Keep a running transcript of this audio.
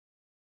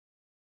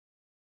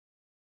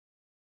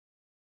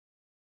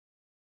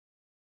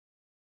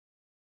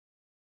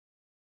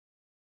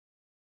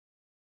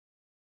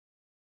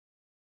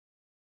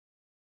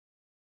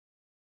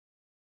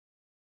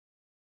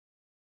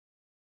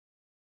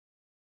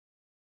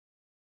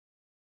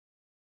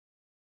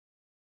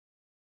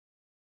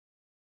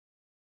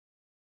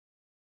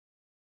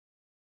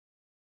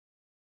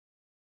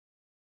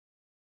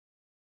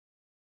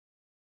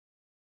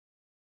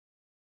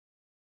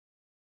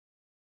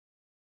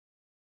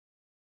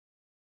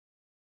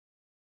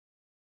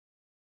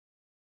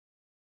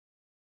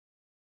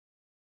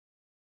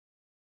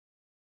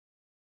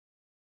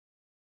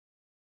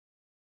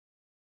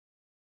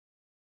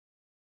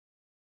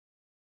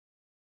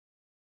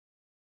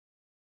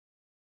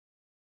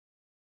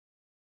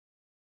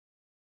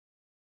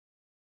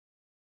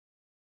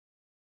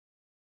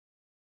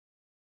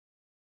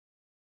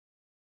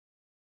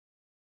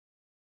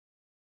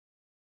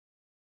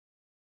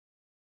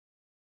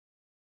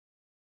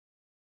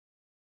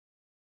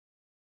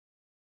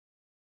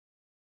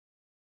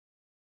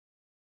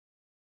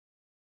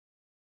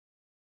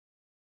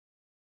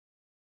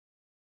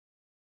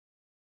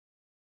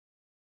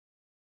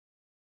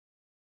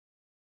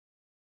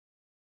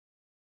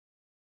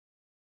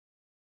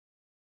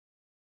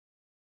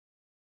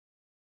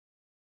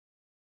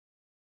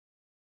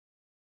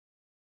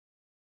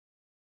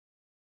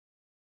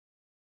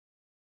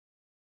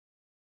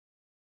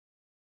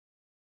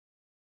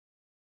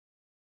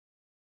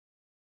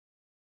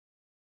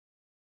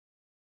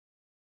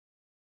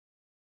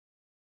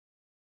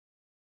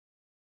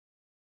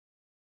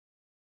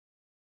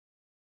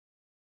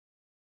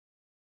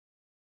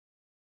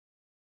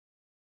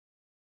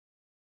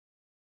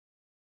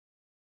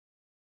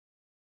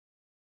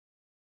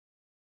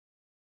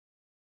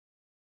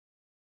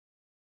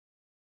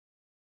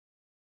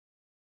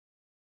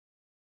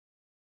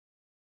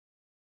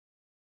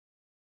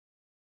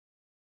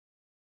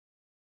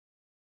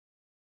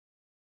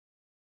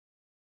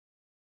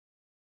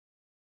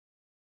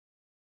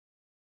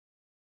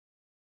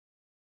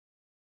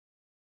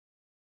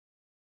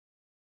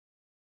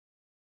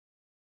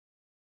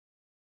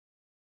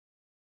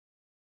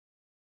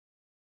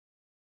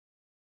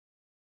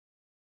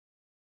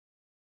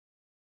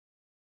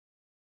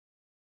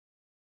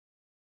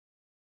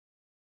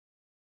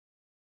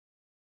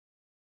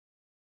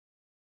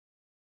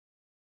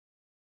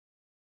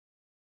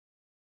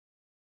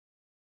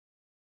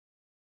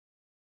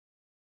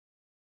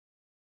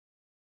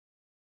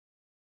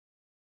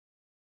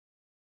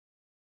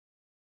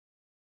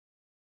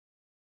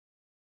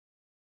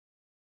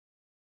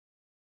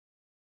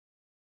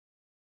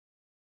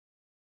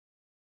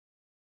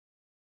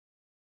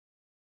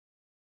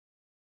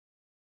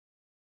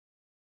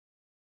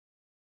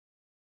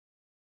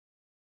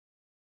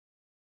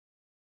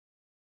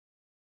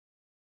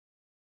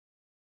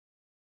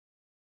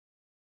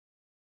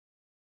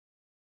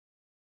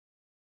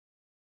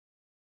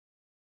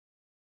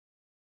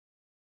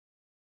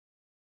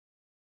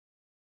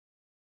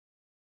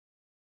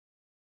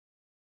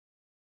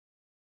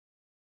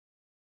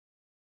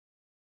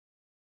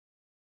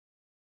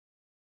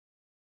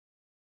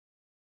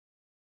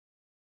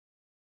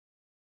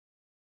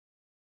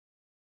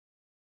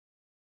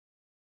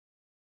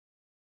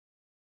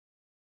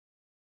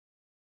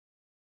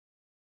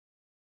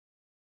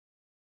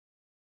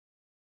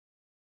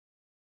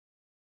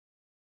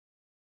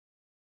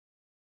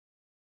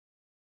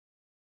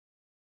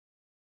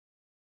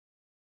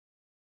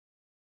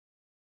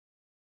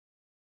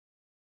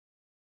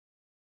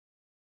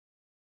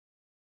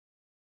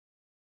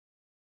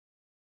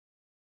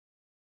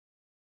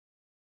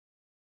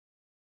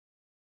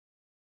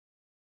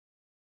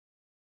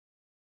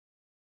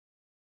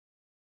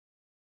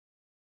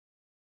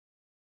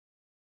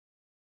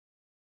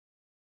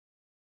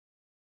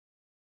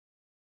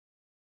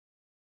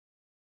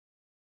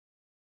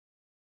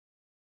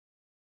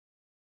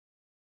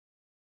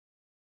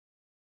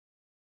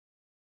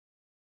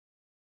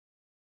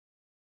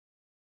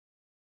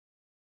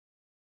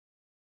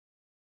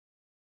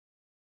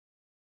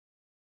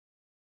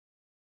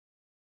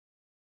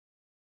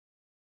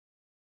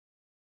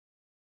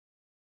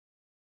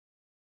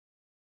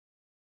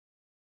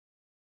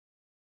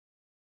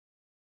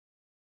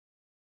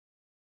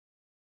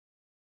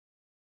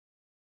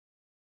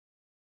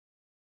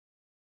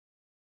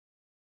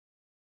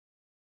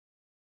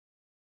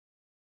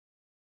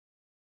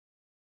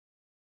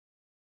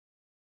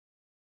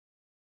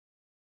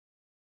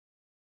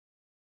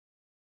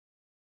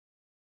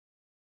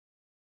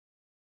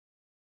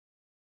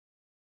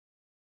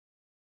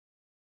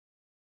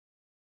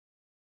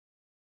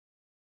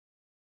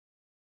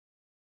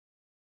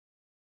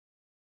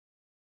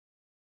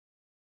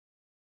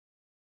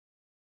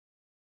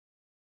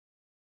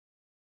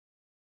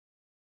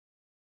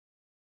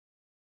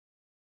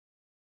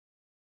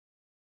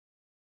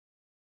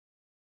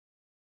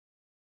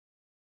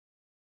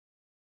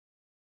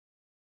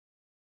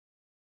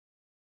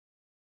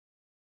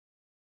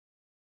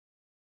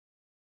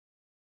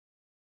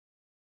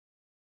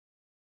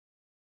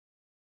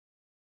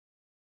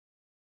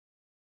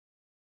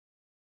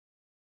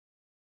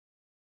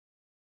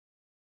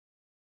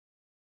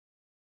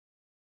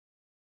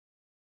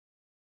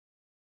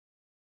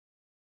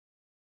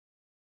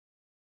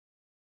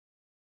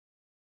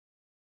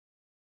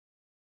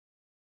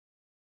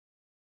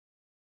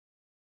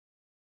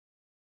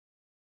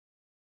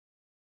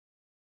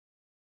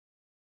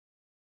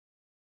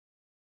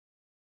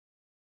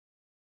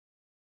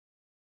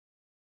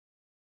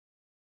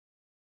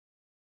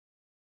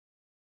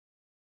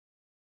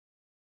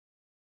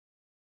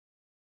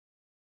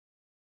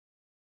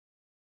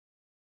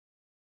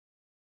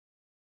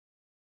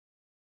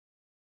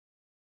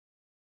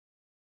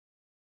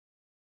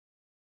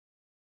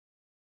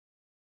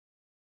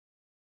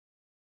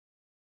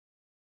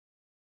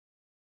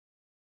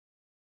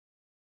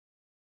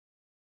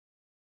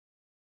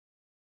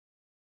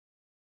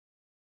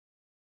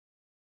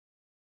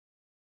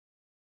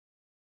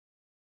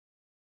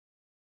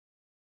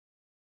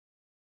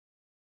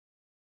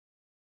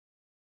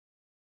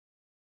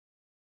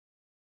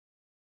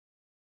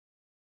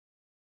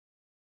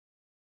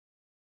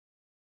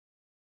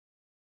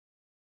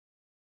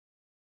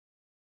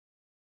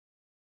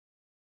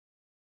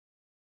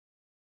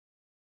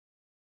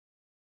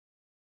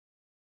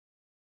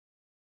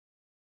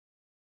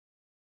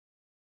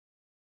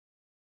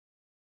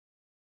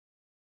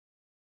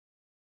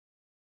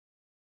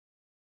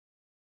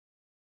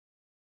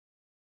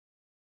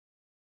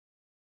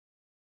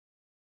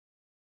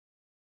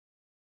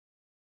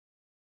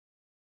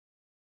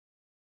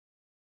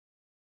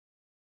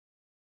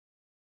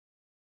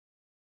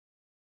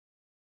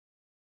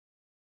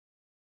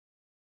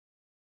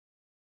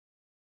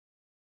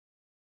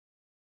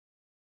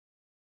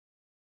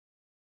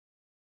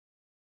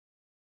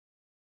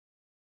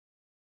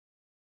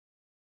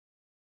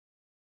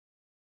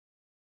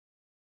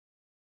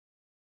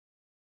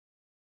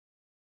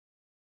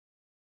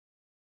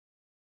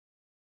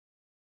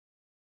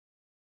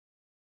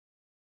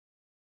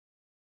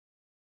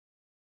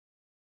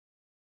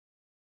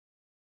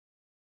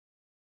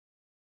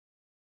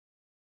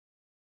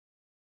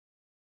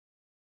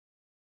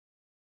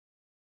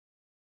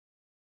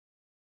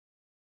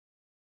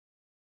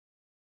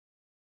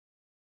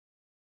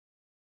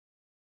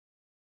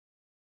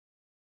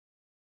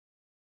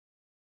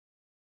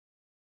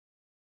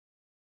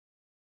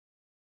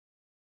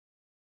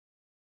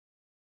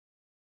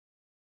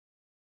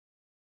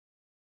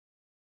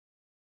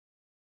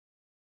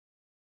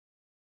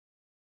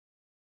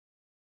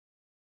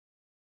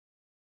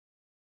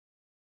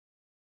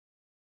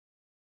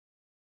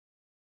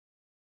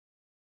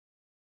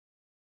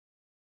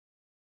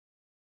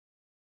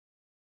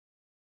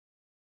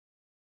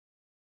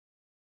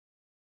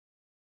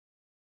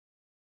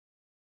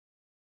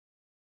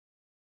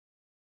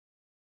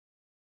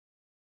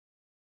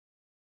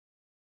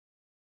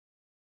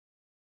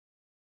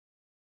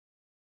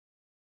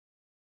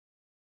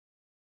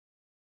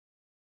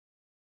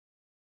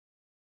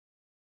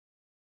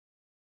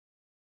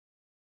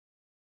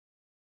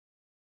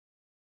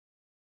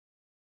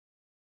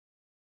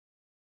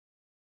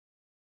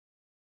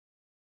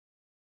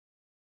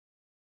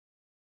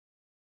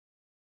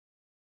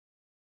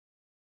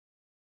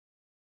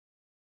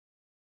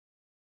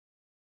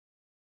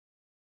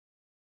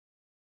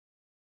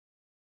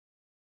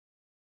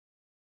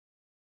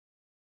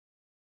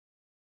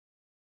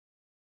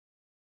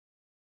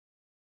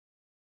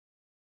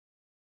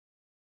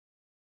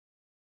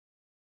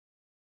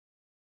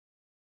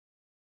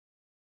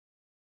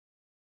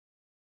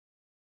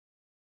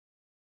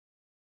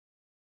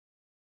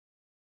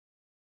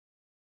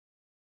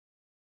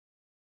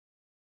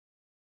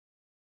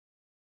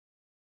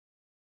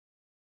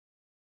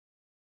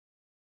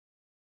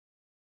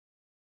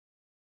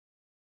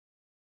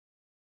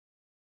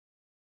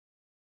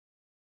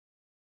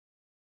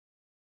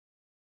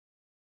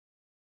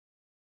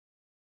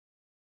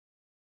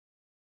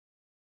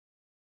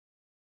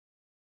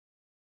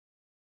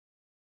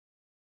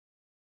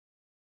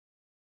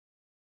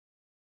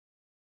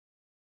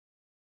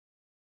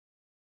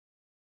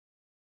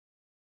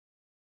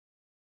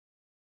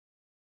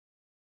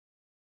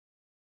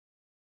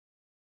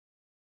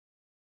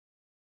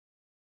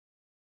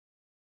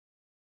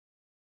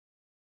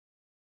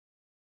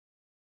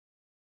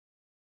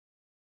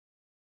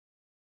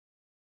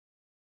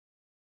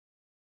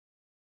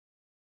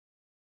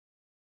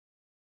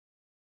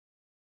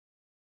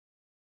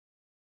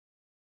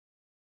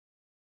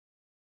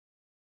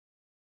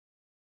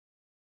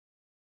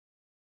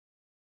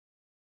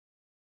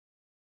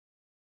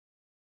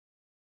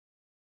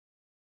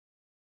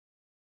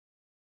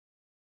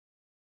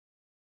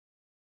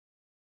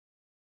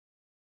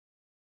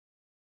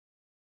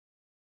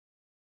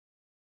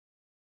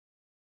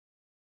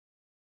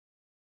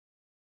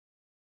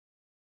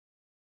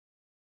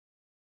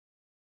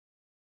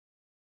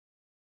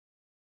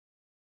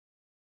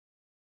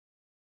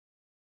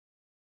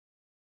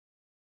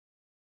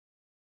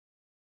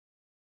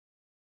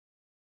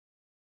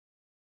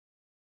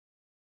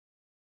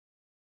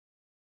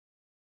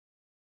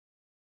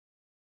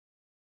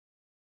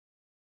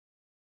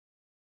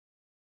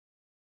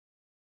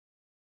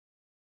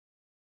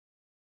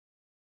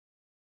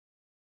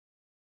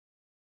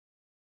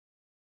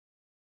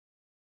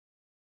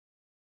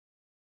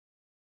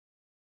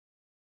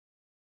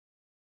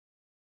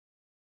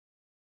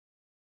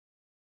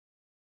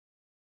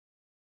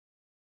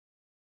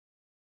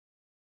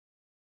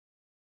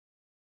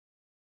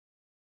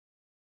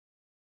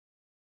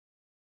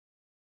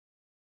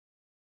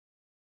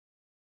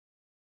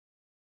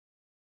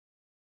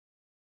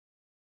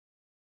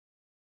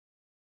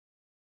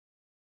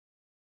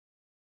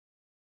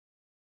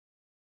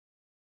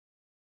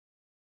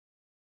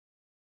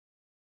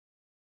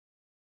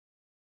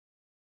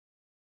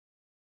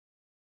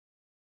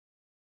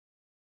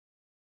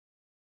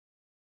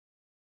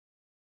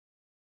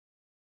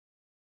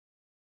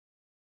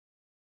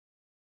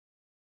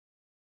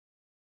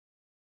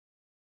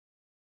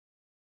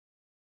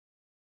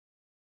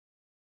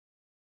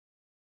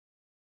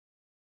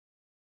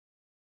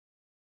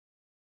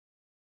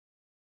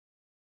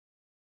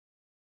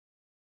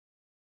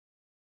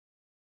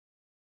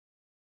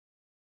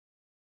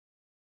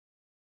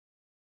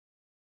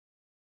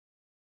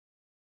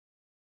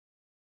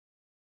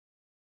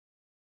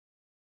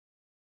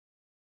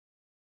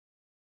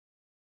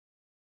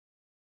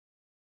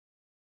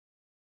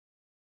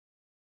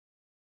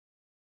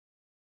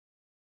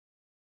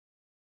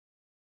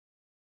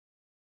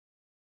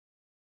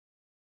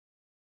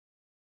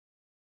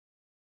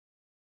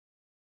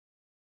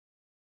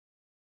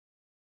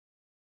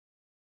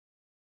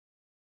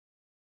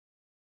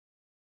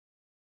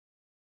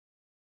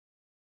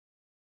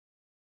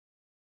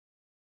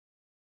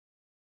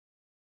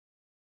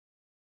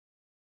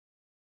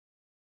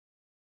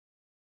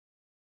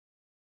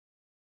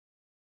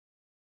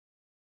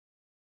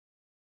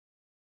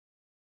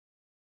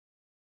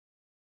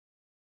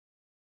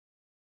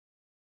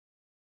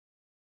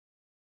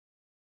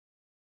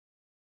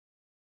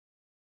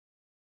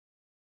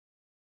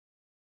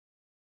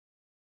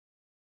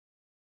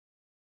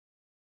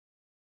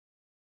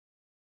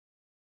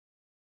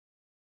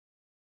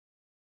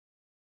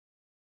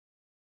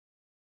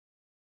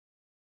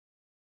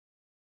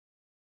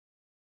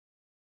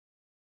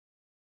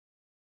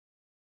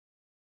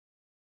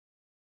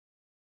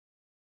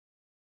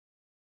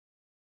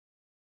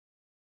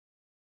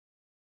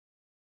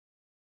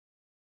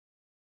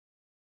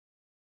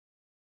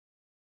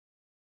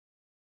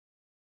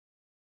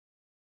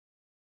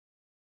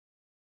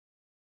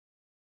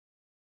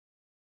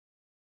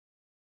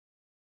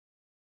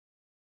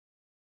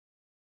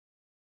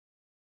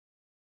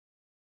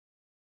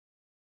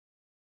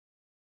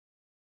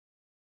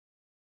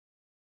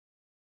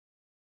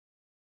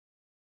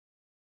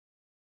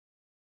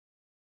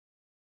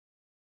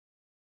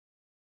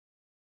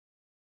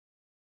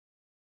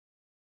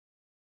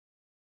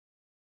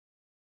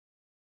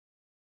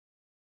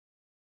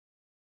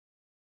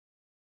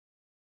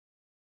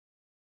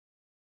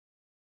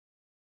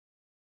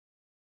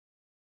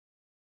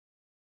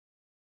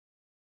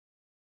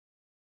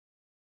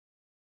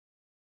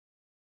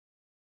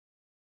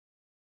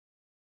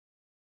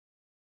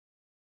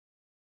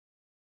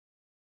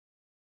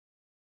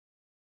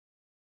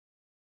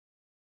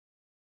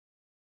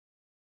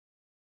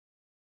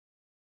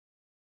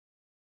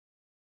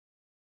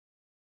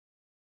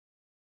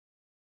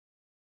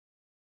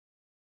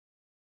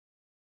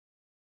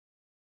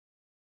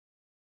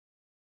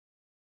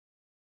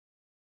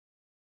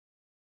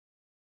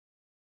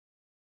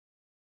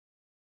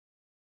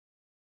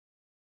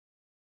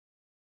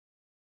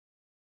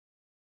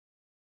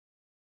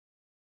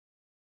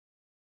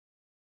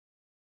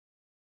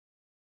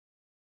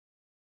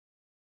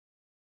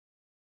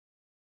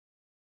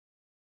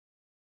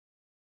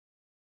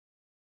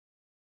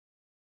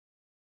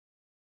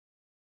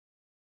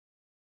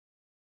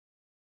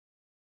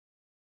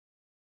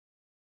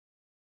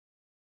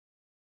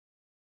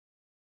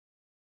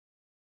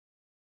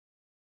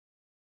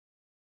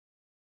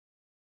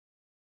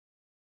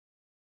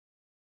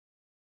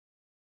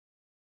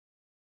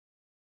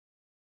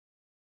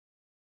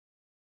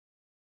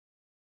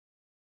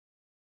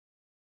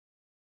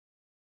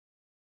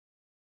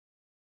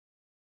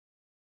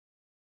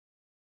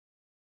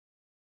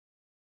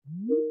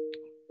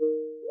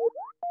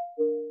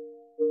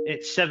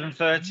It's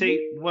 7:30.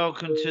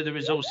 Welcome to the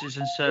Resources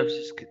and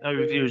Services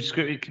Overview of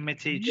Scrutiny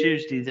Committee,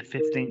 Tuesday the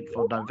 15th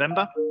of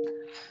November.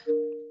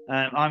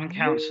 I'm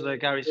Councillor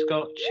Gary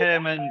Scott,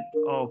 Chairman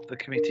of the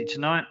committee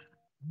tonight.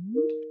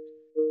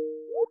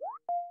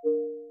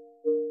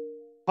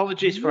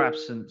 Apologies for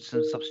absence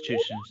and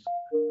substitutions,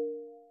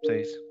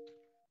 please.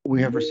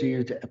 We have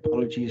received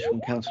apologies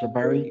from Councillor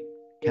Barry,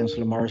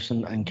 Councillor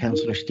Morrison and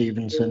Councillor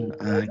Stevenson.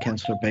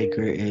 Councillor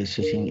Baker is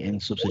sitting in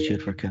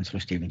substitute for Councillor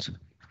Stevenson.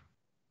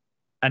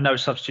 And no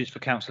substitutes for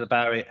Councillor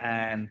Barry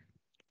and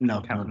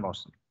Councillor No.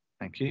 Morrison.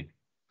 Thank you.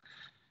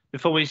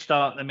 Before we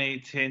start the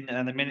meeting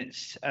and the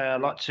minutes,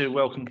 I'd like to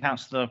welcome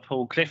Councillor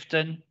Paul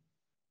Clifton,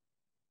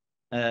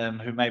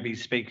 who may be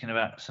speaking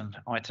about some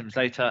items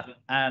later,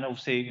 and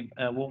obviously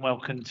a warm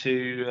welcome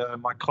to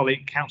my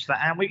colleague, Councillor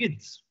Anne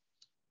Wiggins.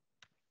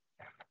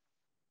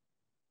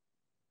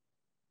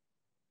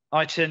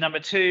 Item number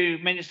 2,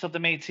 minutes of the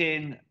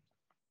meeting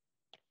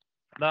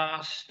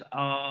last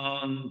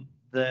on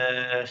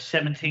the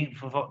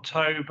 17th of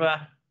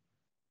October.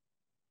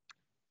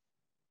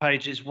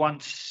 Pages 1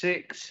 to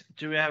 6.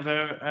 Do we have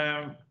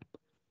a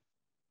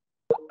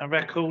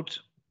record?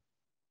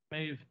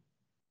 You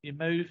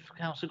move,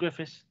 Councillor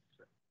Griffiths.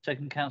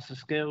 Second, Councillor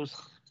Skills.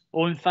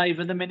 All in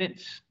favour of the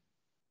minutes?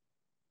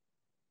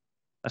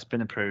 That's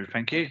been approved.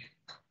 Thank you.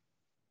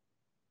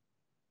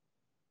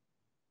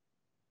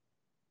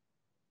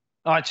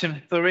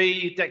 Item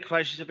 3,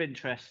 declarations of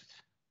interest.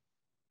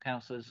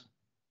 Councillors?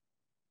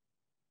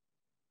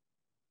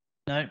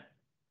 No.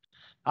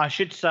 I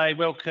should say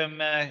welcome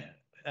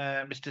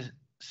Mr.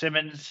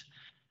 Simmons,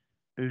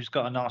 who's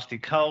got a nasty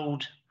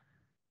cold.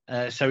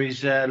 So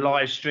he's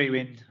live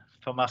streaming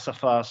from us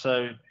afar.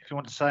 So if you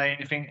want to say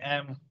anything,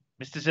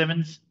 Mr.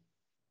 Simmons?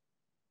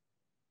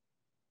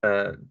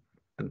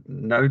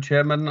 No,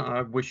 Chairman,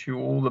 I wish you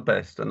all the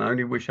best and I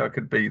only wish I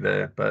could be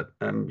there, but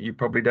you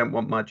probably don't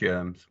want my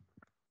germs.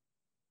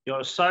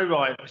 You're so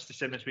right, Mr.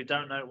 Simmons. We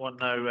don't want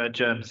no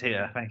germs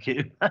here. Thank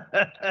you.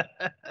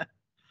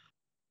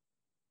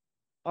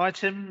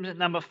 Item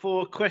number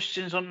 4,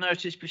 questions on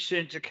notice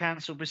pursuant to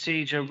Council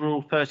Procedure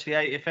Rule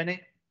 38, if any.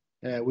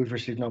 We've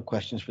received no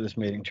questions for this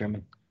meeting,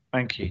 Chairman.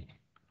 Thank you.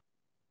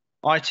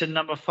 Item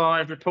number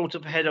 5, report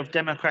of Head of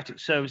Democratic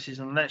Services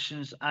and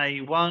Elections,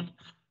 A1.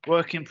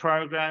 Working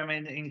programme,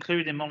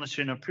 including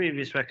monitoring of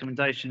previous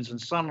recommendations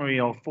and summary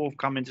of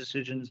forthcoming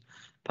decisions,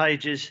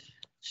 pages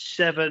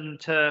 7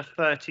 to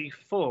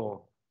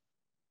 34.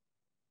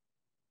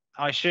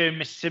 I assume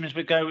Mr. Simmons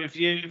would go with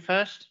you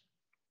first.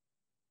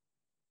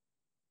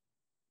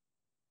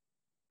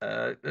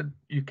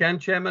 You can,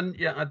 Chairman.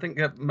 Yeah, I think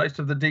most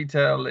of the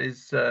detail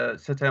is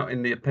set out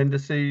in the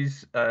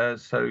appendices.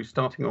 So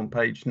starting on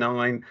page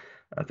 9,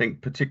 I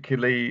think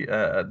particularly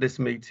at this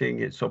meeting,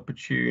 it's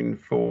opportune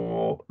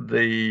for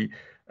the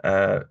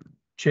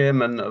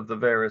chairman of the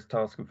various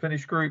task and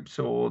finish groups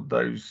or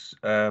those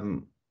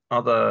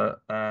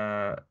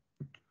other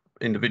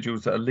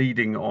individuals that are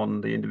leading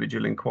on the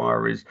individual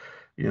inquiries,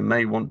 you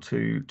may want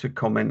to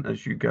comment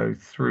as you go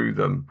through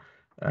them.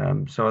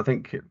 So I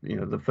think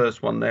the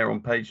first one there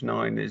on page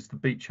 9 is the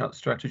beach hut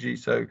strategy.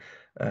 So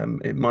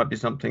it might be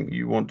something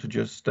you want to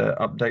just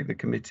update the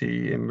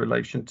committee in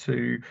relation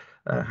to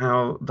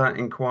how that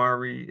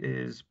inquiry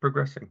is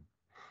progressing.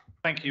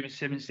 Thank you, Mr.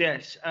 Simmons.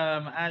 Yes,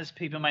 as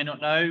people may not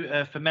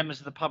know, for members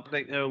of the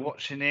public that are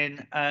watching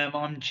in,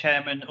 I'm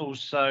chairman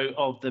also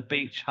of the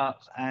Beach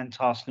Hut and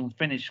Task and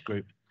Finish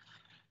Group.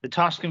 The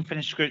Task and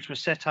Finish groups were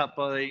set up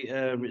by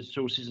the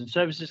Resources and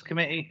Services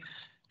Committee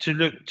to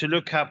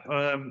look up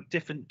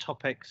different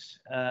topics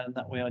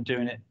that we are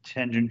doing at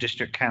Tendring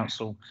District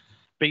Council: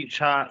 beach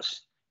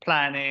huts,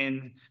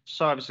 planning,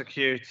 cyber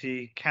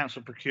security,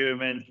 council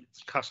procurement,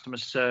 customer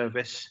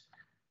service.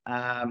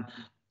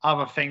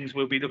 Other things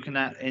we'll be looking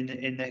at in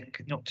the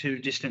not too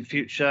distant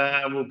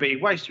future will be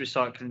waste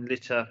recycling,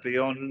 litter,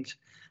 beyond,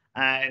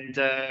 and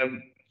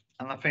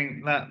I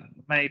think that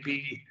may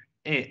be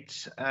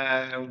it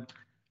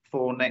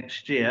for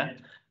next year.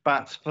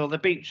 But for the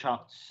beach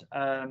huts,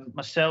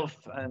 myself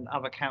and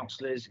other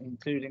councillors,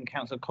 including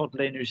Councillor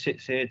Codlin, who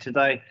sits here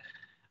today,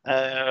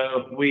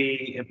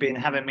 we have been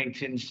having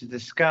meetings to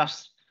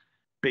discuss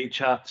beach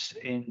huts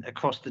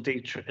across the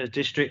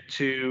district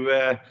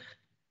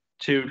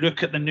to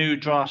look at the new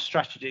draft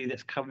strategy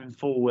that's coming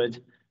forward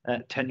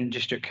at Tendring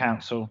District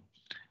Council.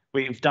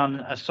 We've done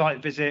a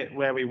site visit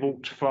where we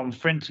walked from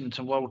Frinton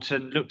to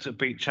Walton, looked at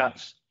beach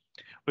huts.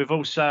 We've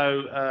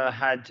also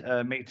had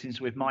meetings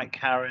with Mike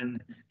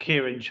Carron,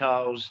 Kieran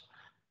Charles,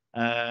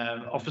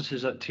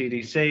 officers at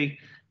TDC,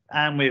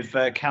 and with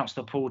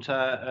Councillor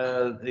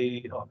Porter,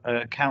 the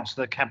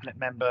Councillor Cabinet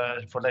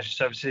Member for Leisure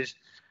Services.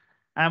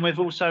 And we've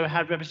also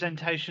had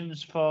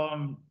representations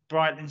from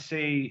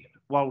Brightlingsea,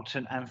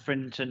 Walton and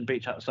Frinton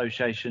Beach Hut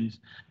Associations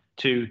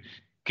to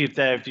give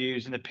their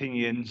views and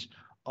opinions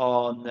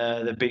on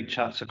the beach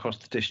huts across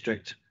the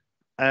district.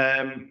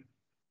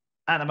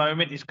 At the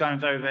moment, it's going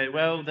very, very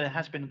well. There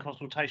has been a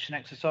consultation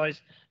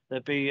exercise.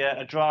 There'll be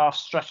a draft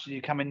strategy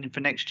coming in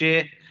for next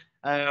year,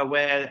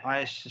 where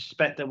I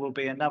suspect there will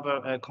be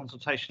another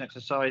consultation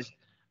exercise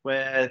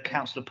where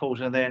Councillor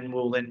Porter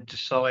will then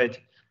decide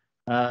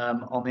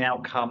on the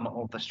outcome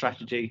of the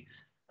strategy.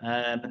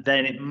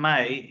 Then it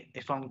may,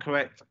 if I'm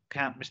correct,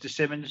 Mr.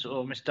 Simmons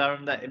or Ms.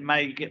 Durham, that it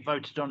may get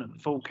voted on at the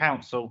full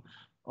council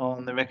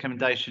on the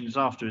recommendations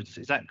afterwards.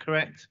 Is that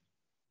correct?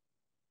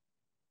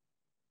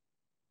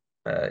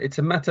 It's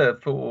a matter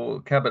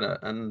for Cabinet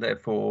and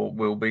therefore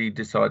will be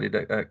decided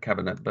at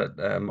Cabinet, but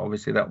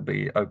obviously that will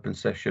be open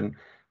session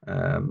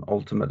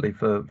ultimately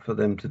for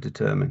them to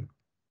determine.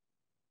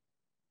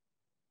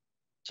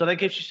 So that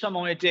gives you some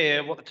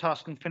idea what the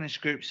task and finish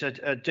groups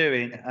are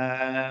doing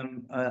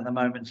at the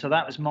moment. So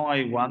that was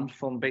my one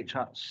from Beach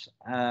Huts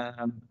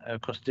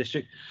across the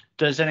district.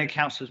 Does any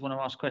councillors want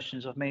to ask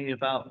questions of me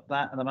about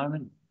that at the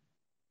moment?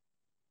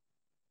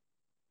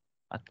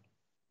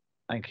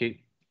 Thank you.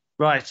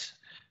 Right.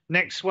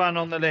 Next one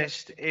on the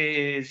list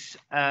is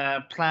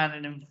plan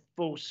and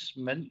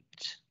enforcement.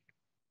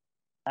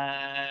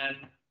 I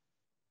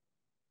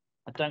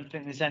don't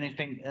think there's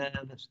anything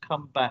that's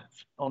come back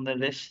on the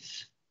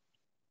lists,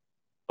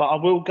 but I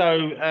will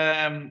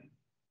go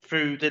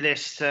through the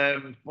list,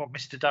 what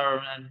Mr.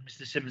 Durham and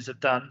Mr. Simmons have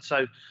done.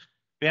 So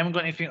we haven't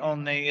got anything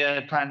on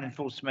the plan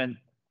enforcement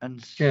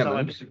and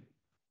Chairman.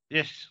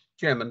 Yes.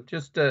 Chairman,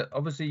 just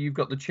obviously you've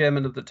got the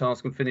chairman of the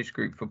task and finish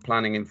group for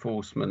planning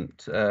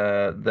enforcement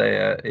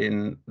there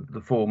in the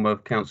form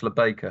of Councillor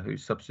Baker,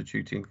 who's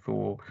substituting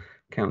for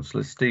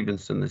Councillor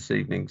Stevenson this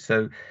evening.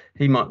 So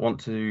he might want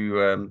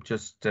to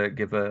just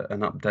give an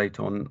update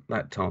on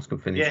that task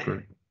and finish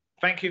group.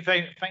 Thank you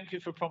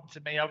for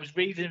prompting me. I was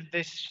reading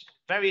this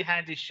very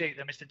handy sheet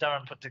that Mr.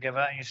 Durham put together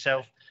and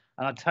yourself,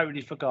 and I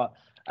totally forgot.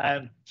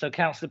 So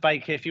Councillor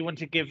Baker, if you want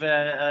to give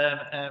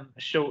a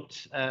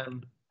short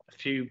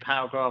few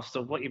paragraphs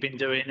of what you've been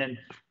doing,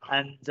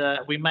 and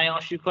we may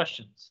ask you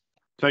questions.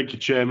 Thank you,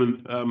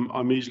 Chairman.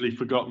 I'm easily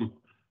forgotten.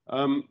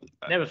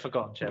 Never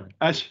forgotten, Chairman.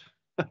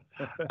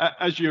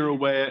 As you're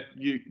aware,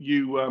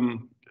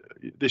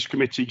 this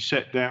committee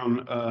set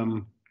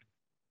down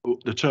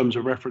the terms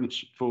of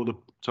reference for the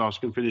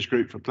task and finish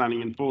group for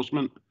planning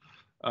enforcement,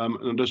 and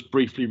I'll just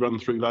briefly run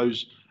through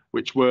those,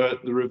 which were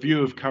the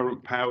review of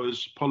current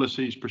powers,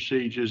 policies,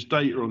 procedures,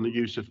 data on the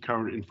use of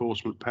current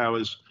enforcement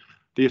powers,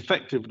 the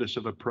effectiveness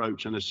of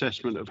approach and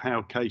assessment of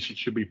how cases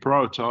should be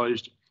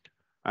prioritised,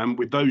 and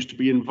with those to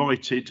be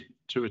invited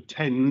to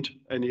attend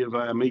any of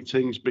our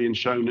meetings being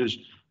shown as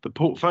the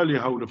portfolio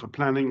holder for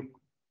planning,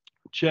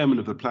 chairman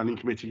of the planning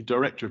committee,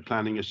 director of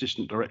planning,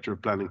 assistant director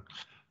of planning.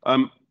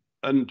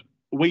 And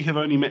we have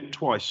only met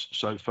twice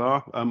so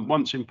far,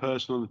 once in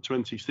person on the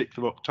 26th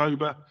of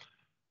October,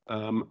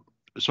 on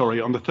the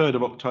 3rd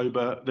of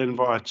October, then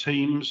via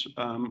Teams,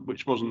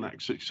 which wasn't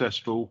that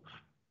successful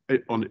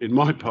in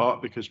my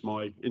part because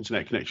my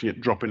internet connection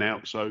kept dropping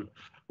out. So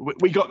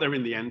we got there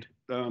in the end,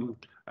 and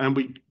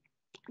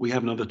we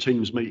have another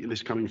Teams meeting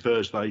this coming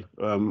Thursday,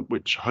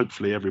 which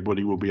hopefully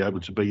everybody will be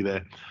able to be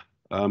there.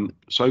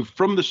 So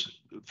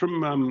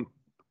from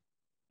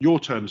your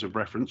terms of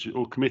reference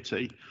or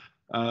committee,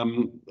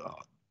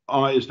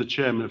 I, as the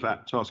chairman of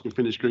that task and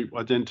finish group,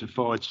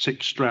 identified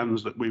 6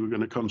 strands that we were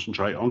going to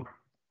concentrate on.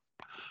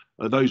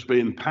 Those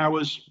being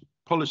powers,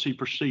 policy,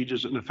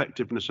 procedures and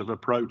effectiveness of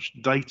approach,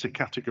 data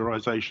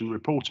categorisation,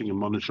 reporting and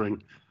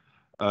monitoring,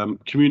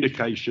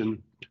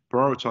 communication,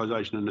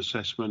 prioritisation and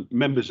assessment,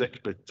 members'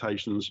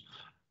 expectations,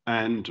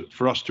 and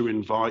for us to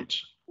invite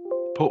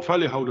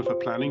portfolio holder for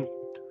planning,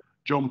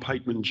 John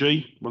Pateman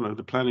G, one of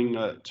the planning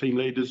team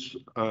leaders,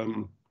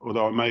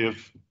 although I may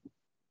have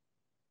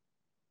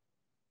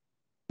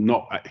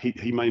not,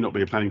 he may not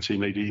be a planning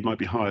team leader, he might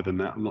be higher than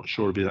that, I'm not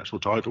sure of his actual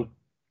title.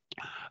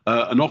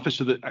 An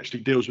officer that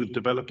actually deals with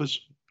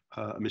developers,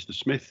 Mr.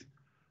 Smith,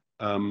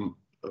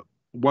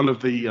 one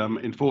of the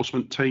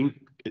enforcement team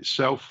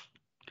itself,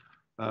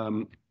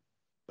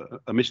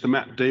 Mr.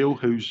 Matt Deal,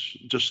 who's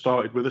just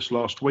started with us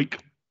last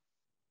week,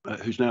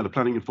 who's now the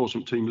planning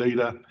enforcement team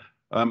leader,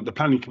 the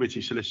planning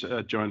committee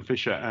solicitor, Joanne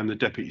Fisher, and the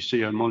deputy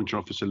CEO and monitor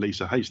officer,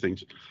 Lisa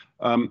Hastings.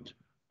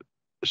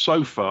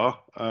 So far,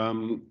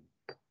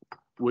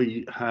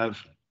 we have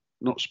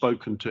not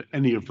spoken to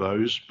any of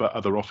those but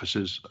other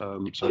officers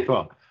so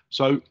far.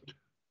 So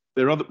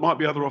there might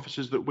be other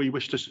officers that we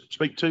wish to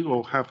speak to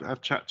or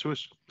have chat to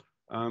us.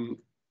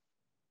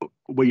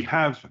 We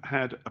have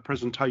had a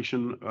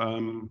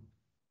presentation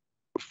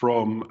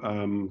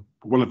from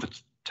one of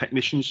the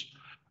technicians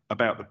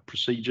about the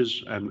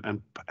procedures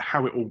and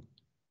how it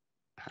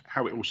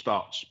all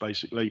starts,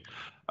 basically.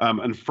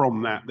 And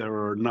from that, there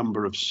are a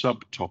number of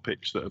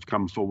subtopics that have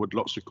come forward,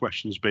 lots of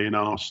questions being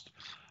asked.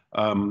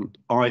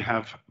 I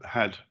have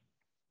had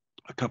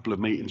a couple of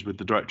meetings with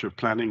the Director of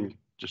Planning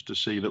just to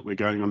see that we're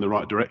going on the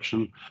right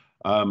direction.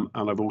 And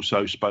I've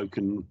also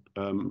spoken,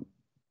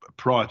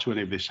 prior to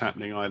any of this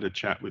happening, I had a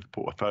chat with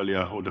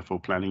Portfolio Holder for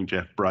Planning,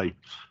 Jeff Bray.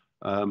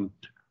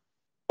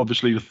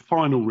 Obviously, the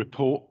final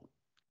report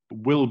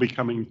will be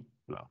coming,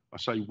 well, I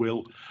say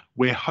will,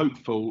 we're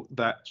hopeful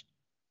that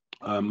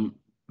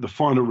the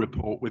final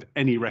report with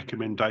any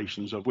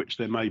recommendations, of which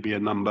there may be a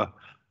number,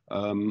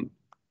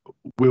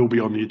 will be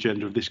on the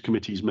agenda of this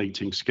committee's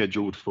meeting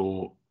scheduled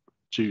for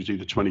Tuesday,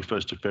 the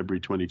 21st of February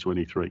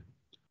 2023.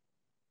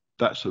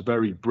 That's a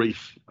very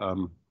brief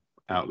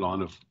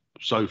outline of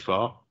so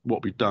far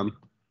what we've done.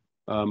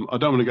 I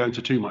don't want to go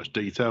into too much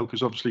detail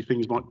because obviously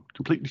things might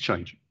completely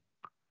change.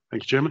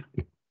 Thank you, Chairman.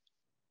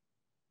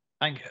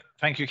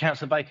 Thank you,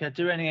 Councillor Baker.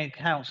 Do any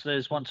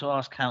councillors want to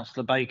ask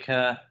Councillor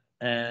Baker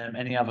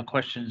any other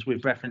questions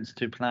with reference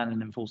to plan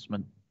and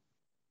enforcement?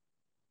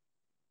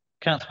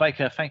 Councillor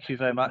Baker, thank you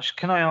very much.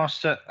 Can I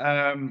ask that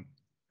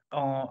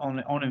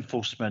on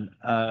enforcement,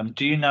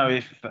 do you know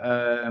if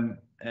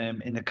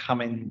in the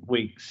coming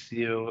weeks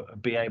you'll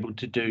be able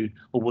to do,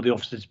 or will the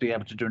officers be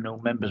able to do an all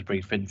members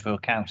briefing for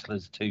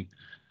councillors to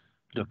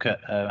look at,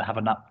 have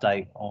an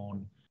update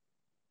on,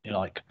 you know,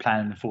 like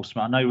plan and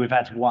enforcement? I know we've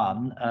had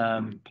one,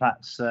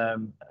 perhaps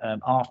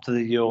after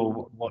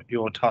what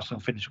your task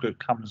and finish group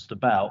comes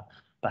about,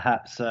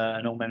 perhaps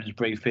an all members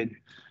briefing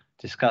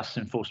discuss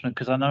enforcement,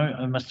 because I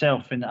know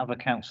myself and other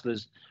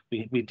councillors,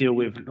 we deal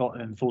with a lot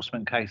of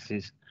enforcement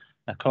cases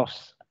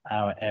across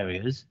our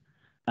areas,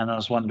 and I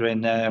was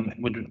wondering,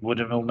 would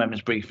an all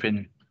members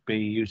briefing be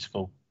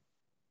useful?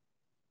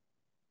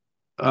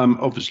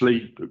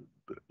 Obviously,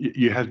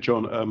 you had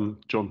John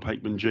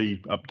Pateman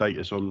G update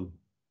us on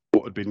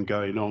what had been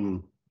going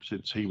on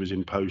since he was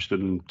in post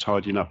and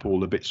tidying up all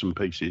the bits and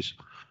pieces,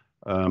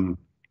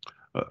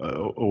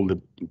 all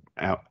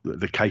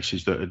the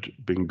cases that had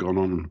been gone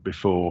on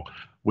before.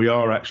 We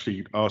are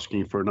actually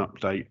asking for an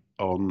update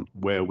on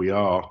where we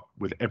are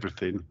with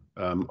everything.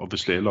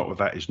 Obviously, a lot of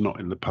that is not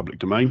in the public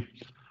domain,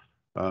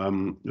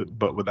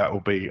 but that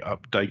will be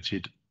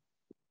updated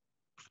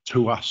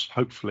to us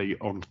hopefully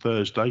on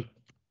Thursday.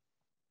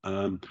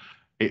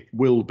 It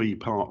will be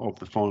part of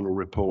the final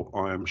report,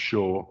 I am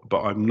sure,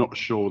 but I'm not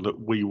sure that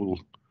we will,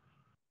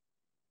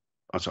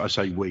 as I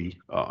say we,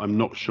 I'm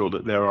not sure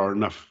that there are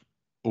enough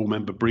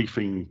all-member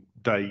briefing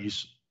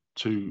days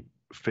to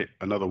fit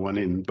another one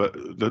in, but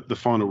the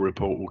final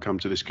report will come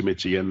to this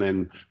committee, and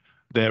then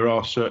there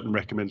are certain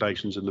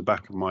recommendations in the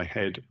back of my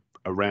head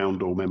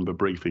around all-member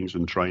briefings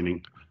and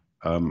training,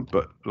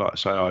 but like I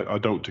say, I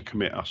don't want to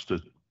commit us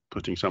to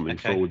putting something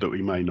forward that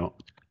we may not.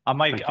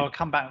 I'll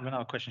come back with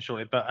another question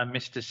shortly, but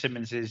Mr.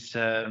 Simmons is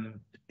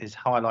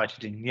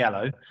highlighted in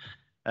yellow.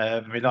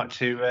 We'd like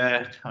to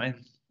come in,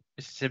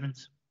 Mr.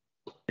 Simmons.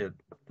 Yeah,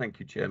 thank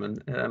you,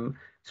 Chairman.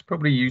 It's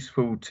probably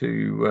useful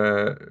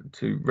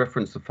to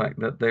reference the fact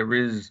that there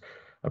is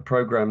a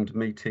programmed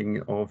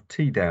meeting of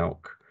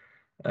TDALC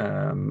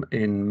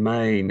in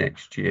May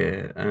next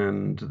year,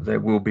 and there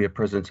will be a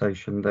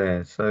presentation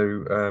there.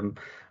 So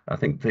I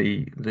think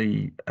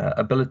the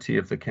ability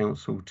of the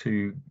council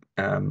to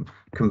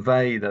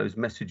convey those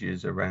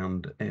messages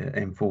around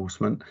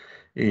enforcement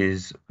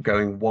is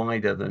going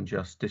wider than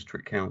just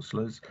district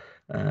councillors,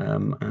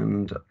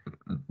 and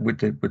with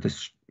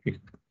this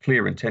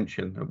clear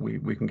intention that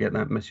we can get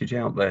that message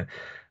out there.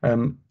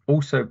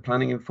 Also,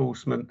 planning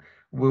enforcement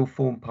will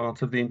form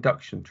part of the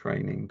induction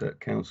training that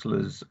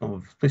councillors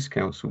of this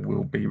council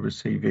will be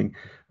receiving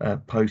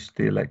post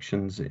the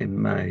elections in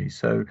May.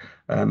 So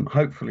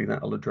hopefully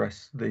that will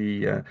address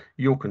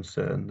your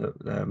concern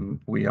that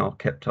we are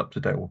kept up to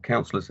date, or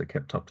councillors are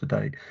kept up to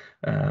date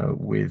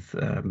with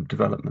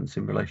developments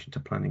in relation to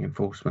planning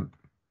enforcement.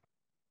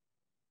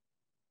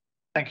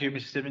 Thank you,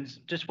 Mr. Simmons.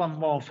 Just one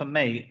more for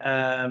me.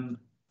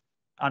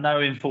 I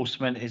know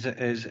enforcement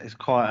is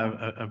quite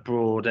a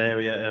broad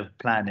area of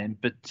planning,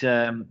 but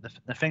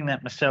the thing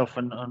that myself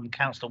and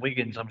Councillor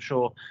Wiggins, I'm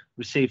sure,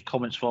 received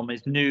comments from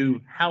is new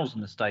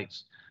housing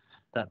estates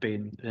that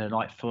being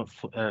like for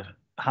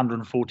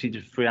 140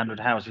 to 300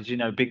 houses, you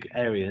know, big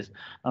areas.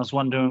 I was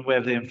wondering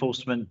whether the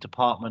enforcement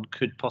department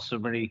could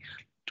possibly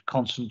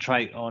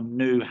concentrate on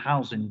new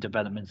housing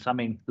developments. I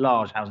mean,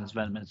 large housing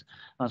developments.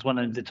 I was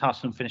wondering if the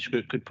task and finish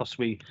group could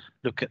possibly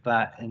look at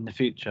that in the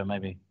future,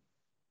 maybe.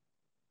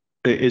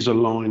 It is a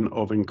line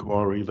of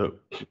inquiry that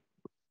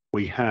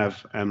we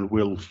have and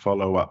will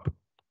follow up,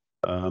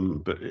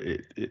 but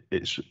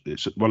it's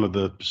one of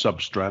the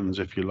sub-strands,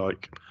 if you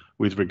like,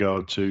 with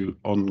regard to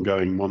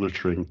ongoing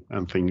monitoring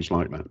and things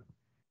like that.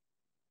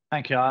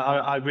 Thank you.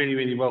 I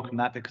really welcome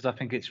that, because I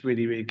think it's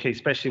really key,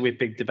 especially with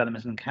big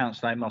developments. And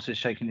Councillor Amos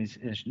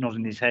is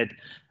nodding his head.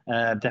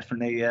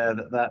 Definitely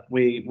that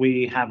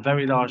we have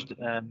very large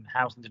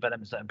housing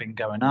developments that have been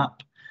going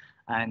up.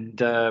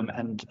 And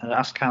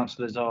us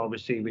councillors are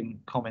receiving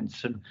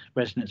comments from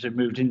residents who've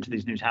moved into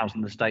these new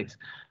housing estates,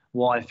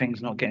 why things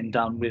are not getting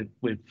done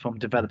from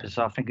developers.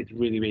 So I think it's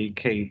really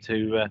key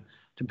to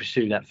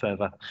pursue that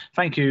further.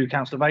 Thank you,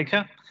 Councillor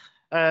Baker.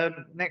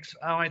 Next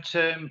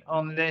item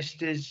on the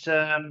list is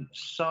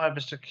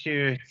cyber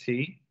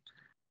security.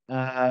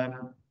 I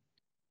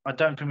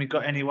don't think we've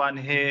got anyone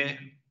here.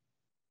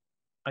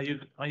 Are you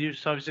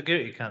cyber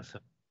security,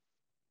 Councillor?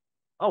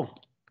 Oh.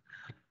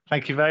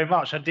 Thank you very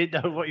much. I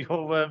didn't know what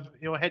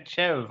your head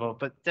chair of,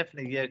 but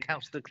definitely,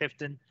 Councillor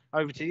Clifton,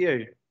 over to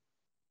you.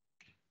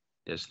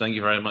 Yes, thank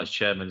you very much,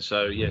 Chairman.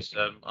 So yes,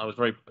 I was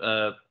very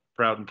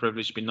proud and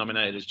privileged to be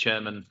nominated as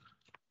chairman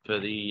for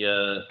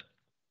the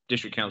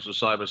District Council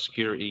Cyber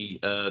Security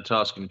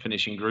Task and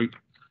Finishing Group.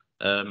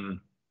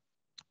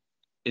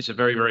 It's a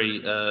very,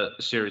 very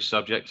serious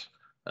subject.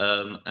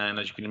 And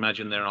as you can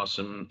imagine, there are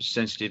some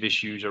sensitive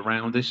issues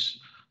around this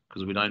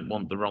because we don't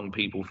want the wrong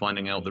people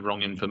finding out the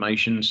wrong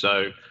information.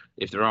 So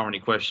if there are any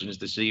questions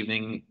this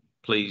evening,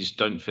 please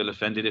don't feel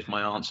offended if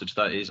my answer to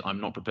that is I'm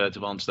not prepared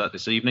to answer that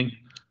this evening,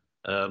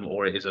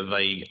 or it is a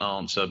vague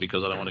answer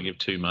because I don't want to give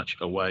too much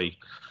away.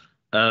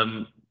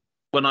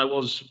 When I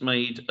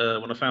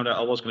found out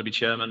I was going to be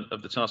chairman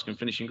of the Task and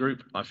Finishing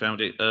Group, I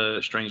found it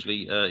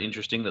strangely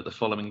interesting that the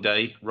following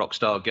day,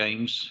 Rockstar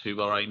Games,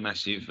 who are a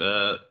massive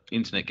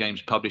internet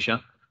games publisher,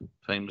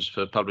 famous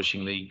for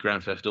publishing the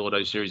Grand Theft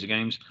Auto series of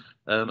games,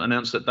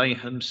 announced that they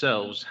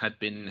themselves had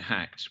been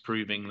hacked,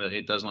 proving that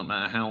it does not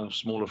matter how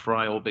small a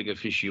fry or big a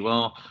fish you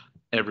are,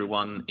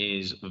 everyone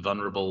is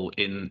vulnerable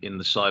in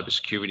the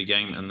cybersecurity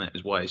game, and that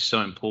is why it's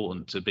so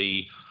important to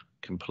be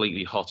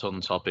completely hot on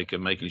topic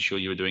and making sure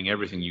you're doing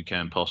everything you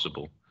can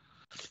possible.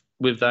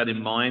 With that in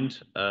mind,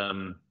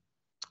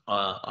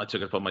 I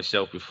took it upon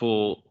myself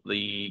before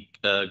the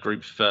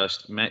group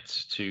first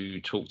met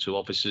to talk to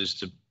officers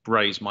to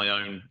raise my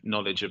own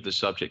knowledge of the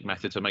subject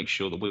matter to make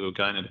sure that we were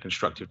going in a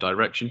constructive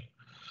direction.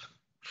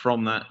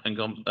 From that and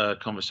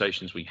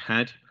conversations we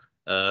had,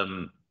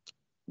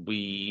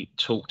 we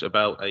talked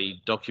about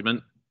a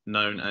document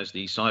known as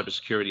the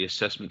Cybersecurity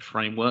Assessment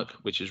Framework,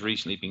 which has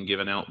recently been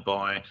given out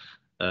by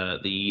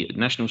the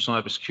National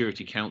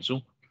Cybersecurity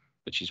Council,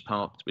 which is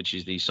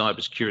the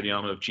cybersecurity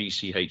arm of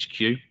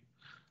GCHQ.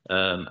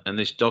 And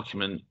this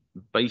document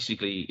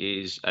basically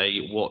is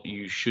a what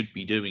you should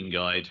be doing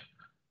guide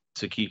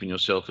to keeping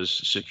yourself as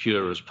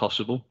secure as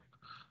possible.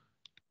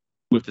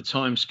 With the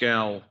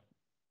timescale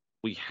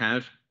we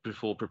have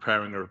before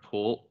preparing a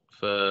report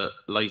for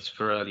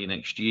early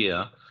next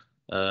year,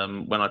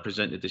 when I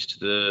presented this to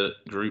the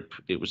group,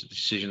 it was a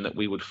decision that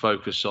we would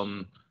focus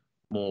on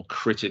more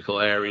critical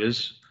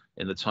areas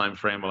in the time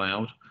frame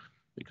allowed,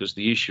 because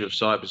the issue of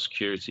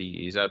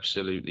cybersecurity is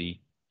absolutely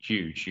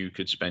huge. You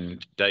could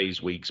spend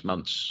days, weeks,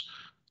 months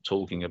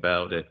talking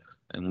about it,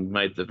 and we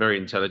made the very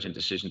intelligent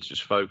decision to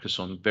just focus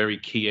on very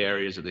key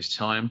areas at this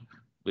time,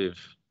 with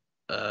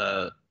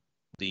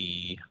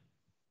the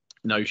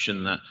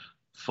notion that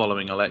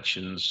following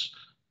elections,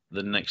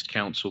 the next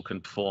council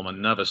can form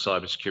another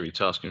cybersecurity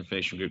task and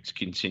finishing group to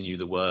continue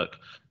the work,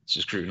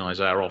 to scrutinise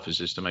our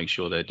officers to make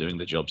sure they're doing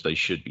the jobs they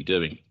should be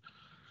doing.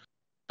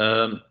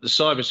 The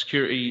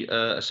cybersecurity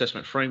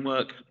assessment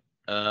framework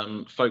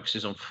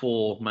focuses on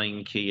 4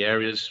 main key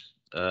areas: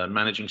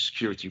 managing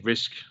security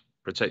risk,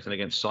 protecting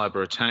against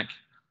cyber attack,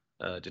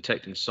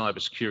 detecting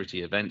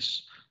cybersecurity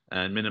events,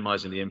 and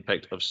minimizing the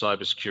impact of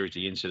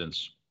cybersecurity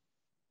incidents.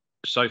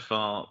 So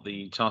far,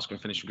 the task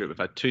and finishing group have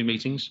had 2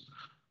 meetings.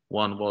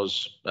 One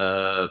was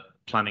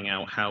planning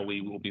out how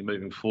we will be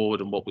moving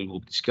forward and what we will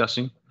be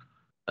discussing.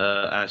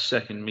 Our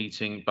second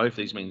meeting, both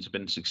these meetings have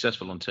been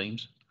successful on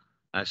Teams.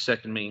 Our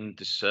second meeting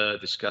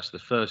discussed the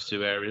first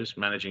 2 areas: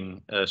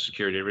 managing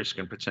security risk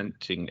and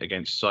protecting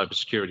against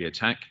cybersecurity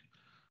attack.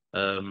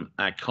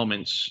 Our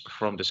comments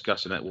from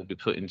discussing that will be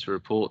put into a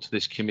report to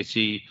this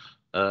committee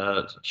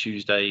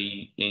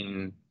Tuesday,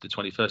 in the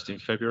 21st in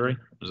February.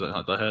 Did I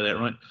heard that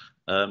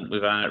right?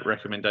 With our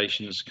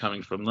recommendations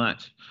coming from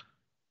that.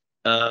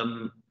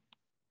 I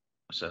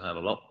said that a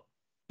lot.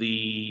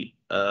 The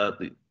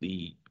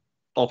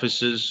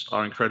officers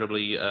are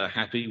incredibly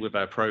happy with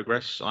our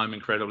progress. I'm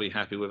incredibly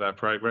happy with our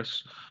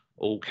progress.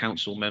 All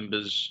council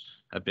members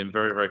have been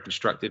very, very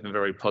constructive and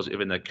very positive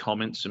in their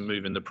comments and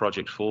moving the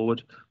project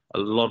forward. A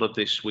lot of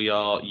this, we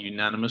are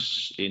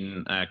unanimous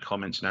in our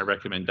comments and our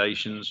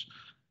recommendations.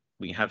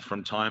 We have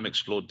from time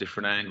explored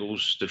different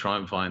angles to try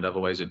and find other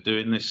ways of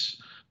doing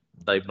this.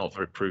 They've not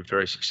proved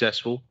very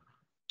successful.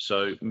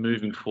 So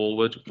moving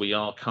forward, we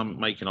are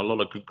making a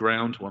lot of good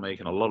ground. We're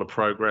making a lot of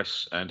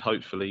progress, and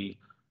hopefully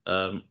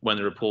when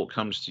the report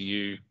comes to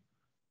you,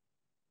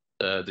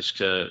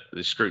 the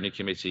scrutiny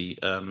committee,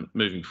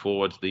 moving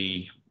forward,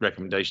 the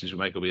recommendations we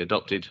make will be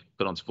adopted,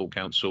 put onto full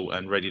council,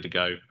 and ready to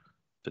go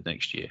for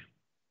next year.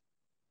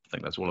 I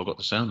think that's all I've got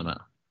to say on the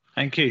matter.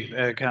 Thank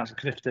you, Councillor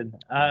Clifton.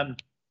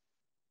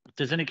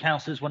 Does any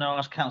councillors want to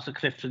ask Councillor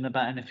Clifton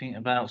about anything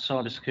about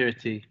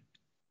cybersecurity?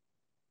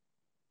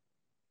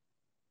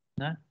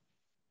 No?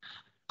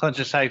 Can I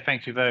just say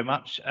thank you very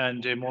much,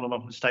 and you're more than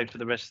welcome to stay for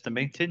the rest of the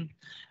meeting.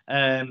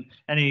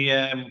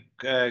 Any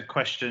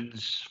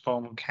questions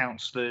from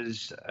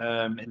councillors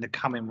in the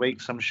coming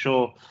weeks? I'm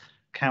sure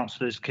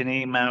councillors can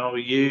email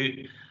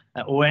you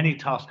or any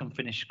task and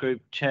finish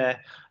group chair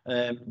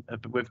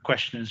with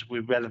questions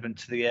relevant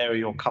to the area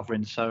you're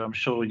covering. So I'm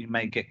sure you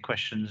may get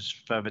questions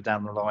further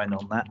down the line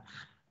on that.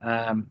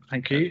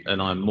 Thank you.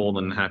 And I'm more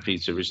than happy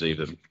to receive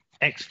them.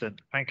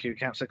 Excellent. Thank you,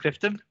 Councillor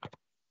Clifton.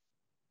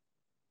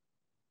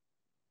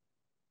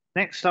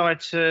 Next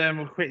item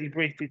we'll quickly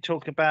briefly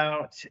talk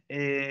about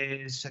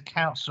is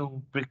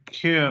council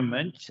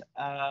procurement.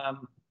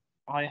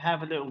 I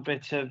have a little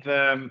bit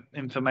of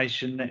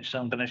information that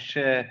I'm going to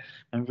share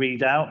and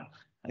read out.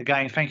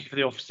 Again, thank you for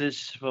the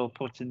officers for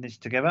putting this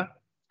together.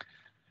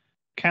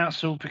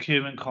 Council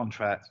procurement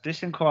contract.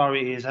 This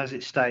inquiry is, as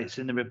it states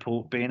in the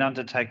report, being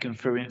undertaken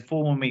through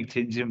informal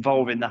meetings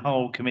involving the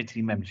whole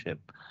committee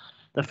membership.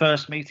 The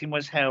first meeting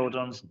was held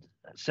on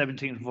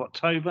 17th of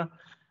October,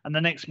 and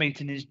the next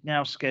meeting is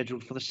now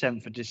scheduled for the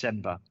 7th of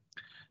December.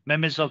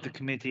 Members of the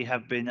committee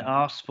have been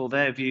asked for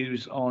their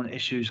views on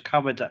issues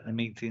covered at the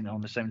meeting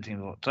on the 17th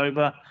of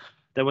October.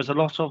 There was a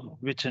lot of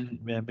written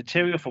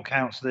material for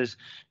councillors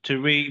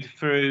to read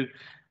through,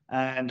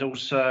 and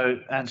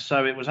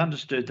so it was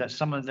understood that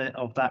some of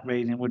that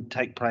reading would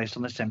take place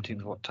on the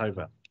 17th of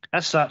October.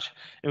 As such,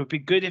 it would be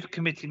good if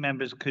committee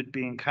members could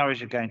be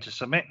encouraged again to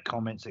submit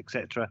comments,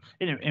 etc.,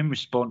 in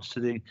response to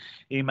the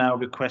email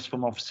requests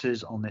from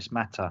officers on this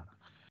matter.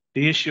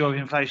 The issue of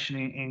inflation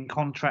in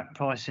contract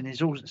pricing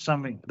is also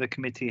something the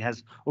committee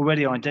has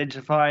already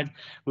identified.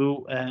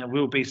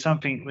 Will be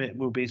something that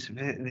will be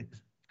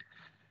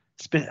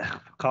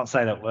can't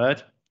say that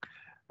word.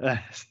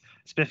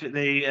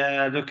 Specifically,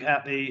 look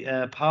at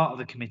the part of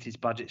the committee's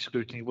budget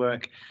scrutiny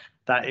work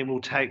that it will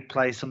take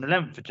place on the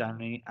 11th of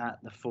January at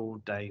the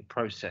full-day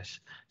process.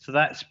 So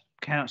that's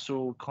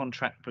council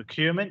contract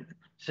procurement.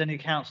 Does any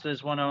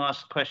councillors want to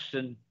ask a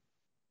question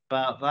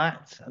about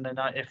that? And then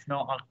if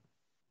not,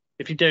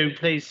 if you do,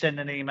 please send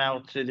an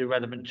email to the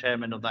relevant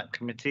chairman of that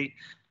committee.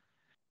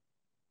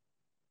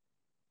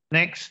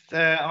 Next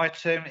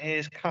item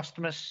is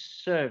customer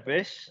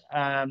service.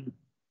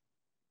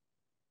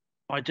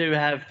 I do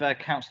have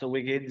Councillor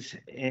Wiggins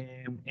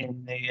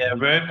in the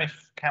room.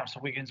 If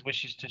Councillor Wiggins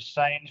wishes to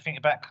say anything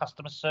about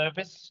customer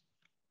service.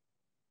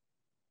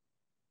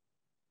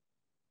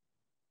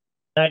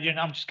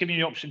 I'm just giving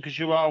you the option because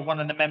you are one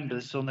of the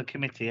members on the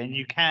committee and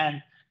you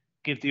can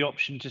give the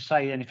option to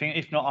say anything.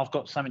 If not, I've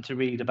got something to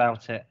read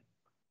about it.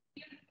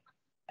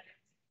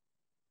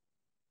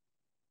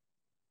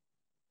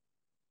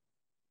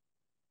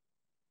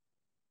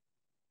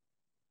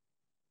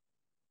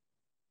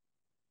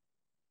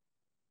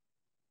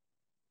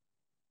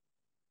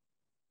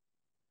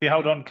 If you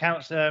hold on,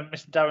 Councillor,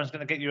 Mr. Darren's going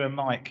to get you a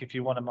mic if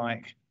you want a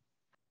mic.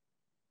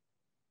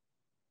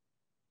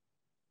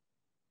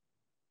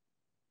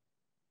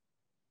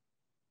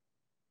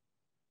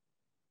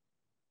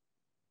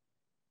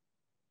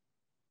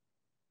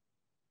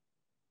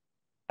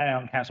 Hang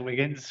on, Councillor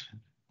Wiggins.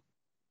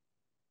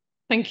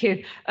 Thank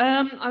you.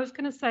 I was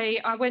going to say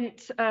I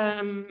went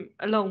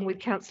along with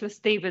Councillor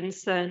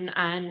Stevenson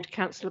and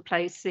Councillor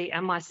Placey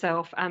and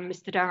myself, and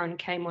Mr. Darren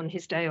came on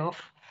his day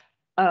off,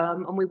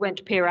 and we went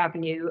to Pier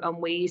Avenue and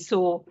we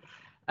saw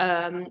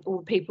all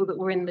the people that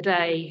were in the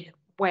day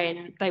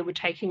when they were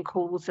taking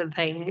calls and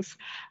things.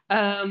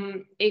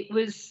 It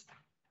was,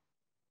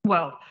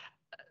 well,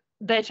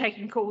 they're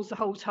taking calls the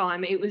whole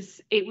time. It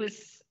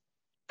was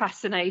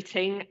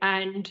fascinating,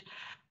 and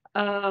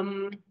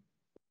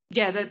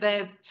yeah,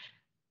 they're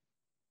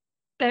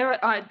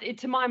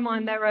to my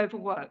mind they're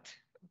overworked,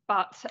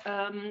 but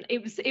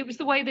it was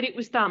the way that it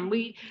was done.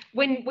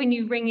 When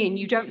you ring in,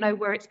 you don't know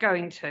where it's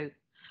going to,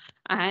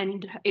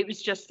 and it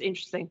was just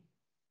interesting.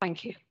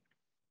 Thank you.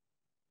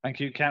 Thank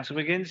you, Councillor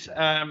Wiggins.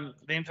 The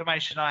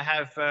information I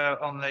have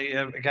on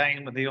the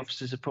again, what the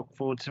officers have put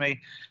forward to me,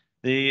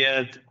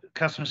 the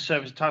customer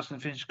service task and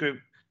finish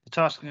group. The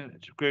task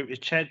group is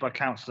chaired by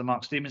Councillor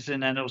Mark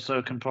Stevenson and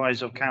also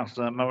comprised of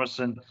Councillor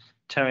Morrison,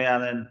 Terry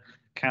Allen,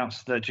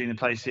 Councillor Gina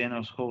Placey, and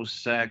of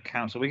course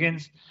Councillor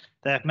Wiggins.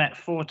 They have met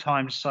 4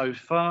 times so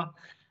far,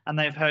 and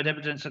they've heard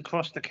evidence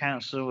across the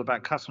council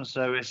about customer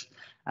service,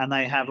 and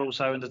they have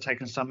also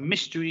undertaken some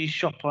mystery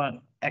shopper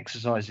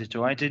exercises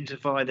to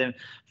identify them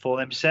for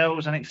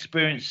themselves and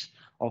experience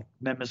of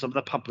members of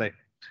the public.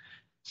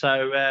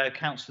 So,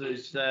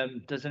 councillors,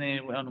 does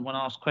anyone want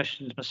to ask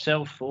questions,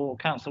 myself or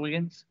Councillor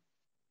Wiggins?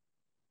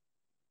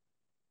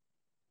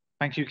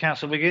 Thank you,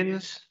 Councillor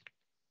Wiggins.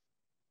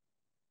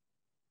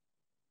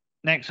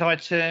 Next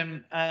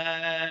item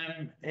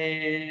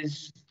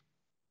is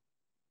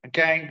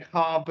again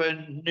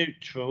carbon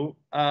neutral.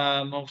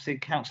 Obviously,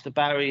 Councillor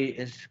Barry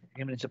is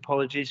giving his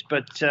apologies,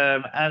 but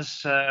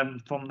as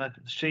from the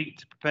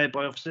sheet prepared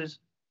by officers,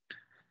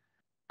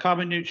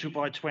 carbon neutral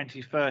by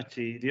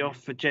 2030, the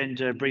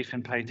off-agenda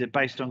briefing paper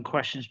based on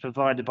questions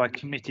provided by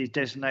committee's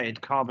designated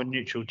carbon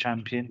neutral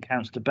champion,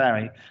 Councillor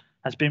Barry,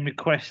 has been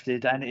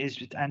requested, and it is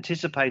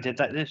anticipated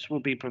that this will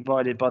be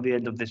provided by the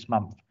end of this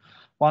month.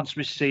 Once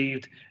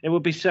received, it will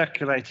be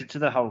circulated to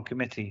the whole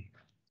committee.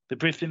 The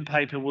briefing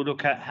paper will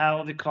look at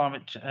how the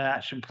climate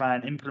action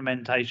plan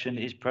implementation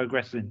is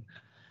progressing,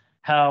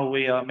 how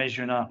we are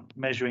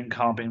measuring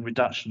carbon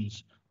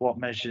reductions, what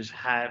measures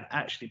have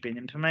actually been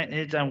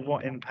implemented and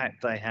what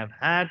impact they have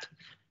had,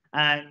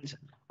 and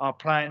our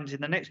plans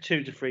in the next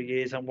 2 to 3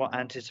 years and what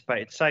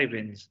anticipated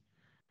savings,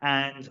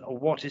 and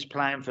what is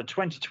planned for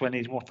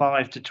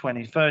 2025 to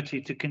 2030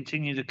 to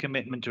continue the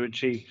commitment to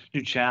achieve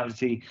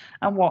neutrality,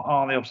 and what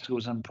are the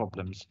obstacles and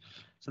problems.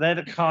 So they're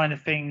the kind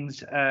of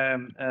things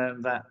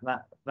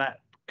that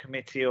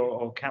committee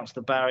or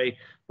Councillor Barry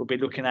will be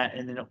looking at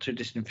in the not too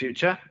distant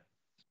future.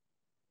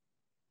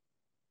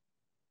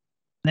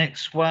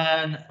 Next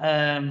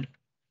one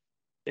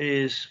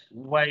is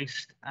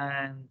waste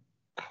and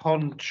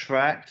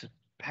contract.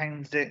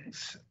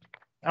 appendix.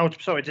 Oh,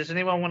 sorry. Does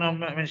anyone want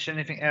to mention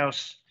anything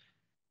else?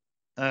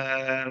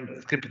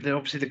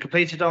 Obviously, the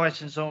completed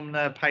items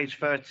on page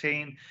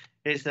 13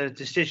 is the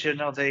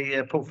decision of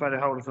the portfolio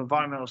holder for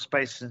environmental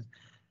space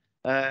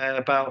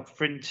about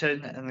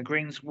Frinton and the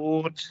Greens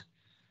Ward.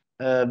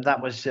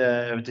 That was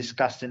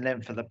discussed in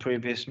length at the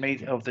previous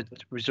meeting of the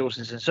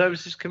Resources and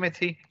Services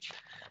Committee.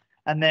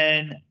 And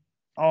then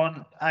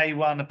on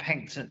A1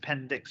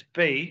 Appendix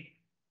B,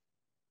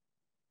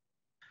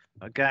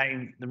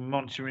 again, the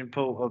monitoring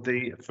report of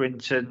the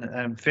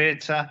Frinton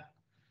Theatre.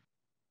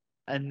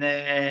 And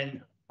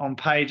then on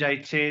page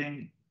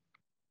 18,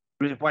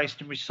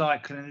 waste and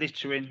recycling,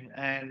 littering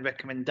and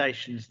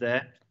recommendations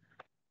there.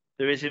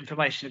 There is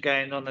information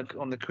again on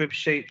the crib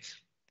sheet.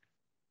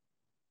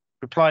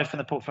 Reply from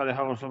the portfolio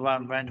holder for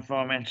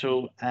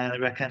environmental and the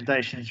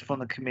recommendations from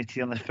the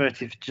committee on the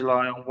 30th of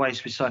July on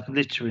waste, recycling,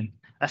 littering.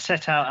 As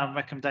set out on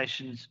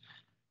recommendations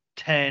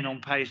 10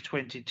 on page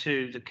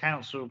 22, the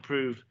council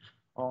approved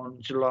on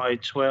July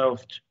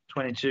 12th,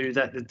 22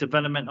 that the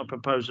development of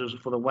proposals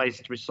for the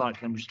waste,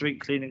 recycling,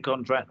 street cleaning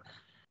contract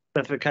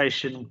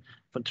specification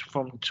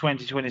from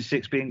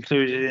 2026 be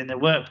included in the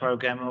work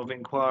programme of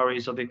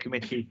inquiries of the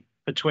committee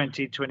for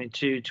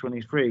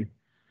 2022-23.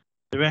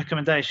 The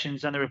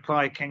recommendations and the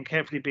reply can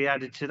carefully be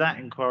added to that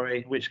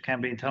inquiry, which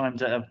can be timed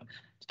to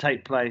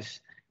take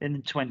place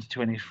in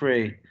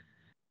 2023.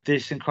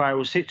 This inquiry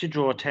will seek to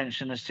draw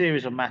attention to a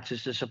series of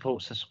matters to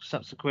support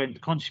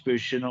subsequent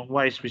contribution on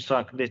waste,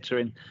 recycling,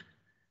 littering,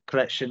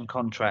 collection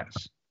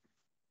contracts.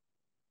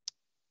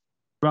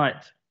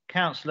 Right,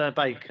 Councillor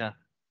Baker.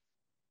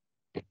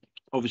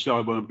 Obviously, I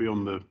won't be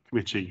on the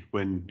committee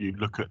when you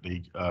look at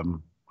the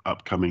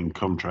upcoming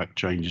contract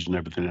changes and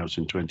everything else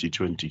in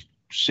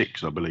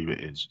 2026, I believe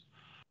it is.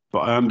 But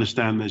I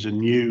understand there's a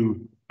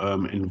new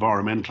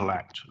Environmental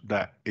Act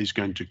that is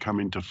going to come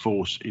into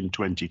force in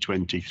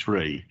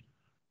 2023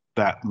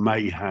 that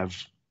may have,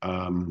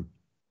 not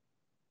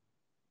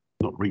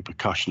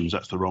repercussions,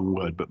 that's the wrong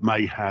word, but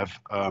may have,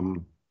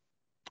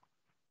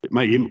 it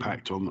may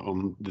impact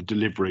on the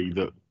delivery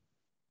that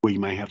we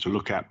may have to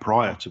look at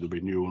prior to the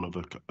renewal of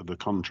the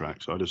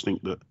contract. So I just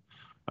think that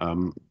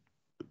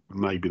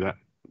maybe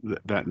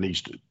that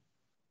needs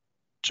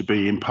to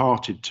be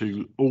imparted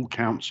to all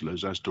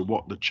councillors as to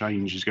what the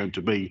change is going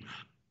to be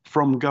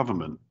from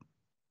government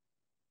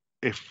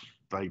if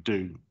they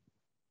do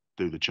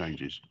the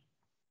changes.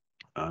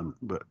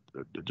 But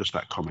just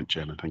that comment,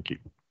 Chairman. Thank you.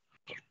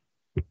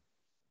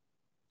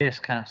 Yes,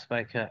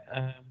 Councillor Baker.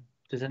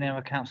 Does any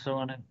other councillor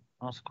want to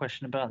ask a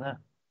question about that?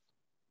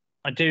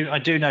 I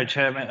do know,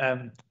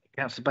 Chairman,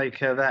 Councillor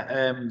Baker, that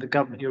the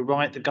government. You're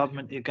right. The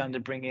government are going to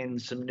bring in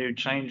some new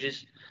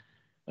changes.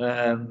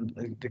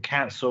 The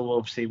council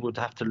obviously would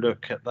have to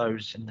look at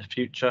those in the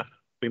future.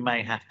 We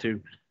may have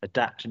to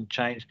adapt and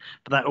change,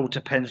 but that all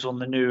depends on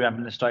the new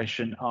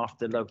administration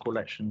after local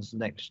elections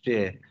next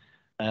year.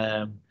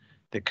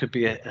 There could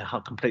be a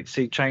complete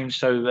sea change.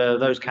 So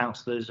those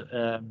councillors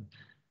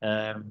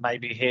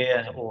maybe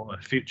here or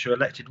future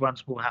elected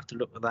ones will have to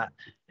look at that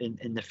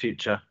in the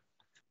future.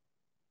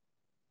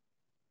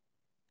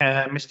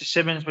 Mr.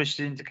 Simmons wishes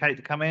to indicate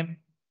to come in.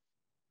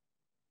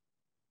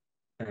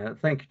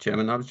 Thank you,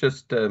 Chairman. I was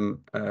just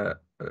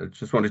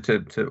wanted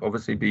to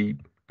obviously be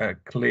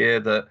clear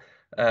that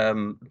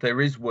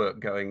there is work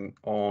going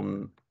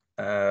on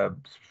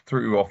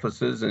through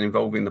officers and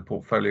involving the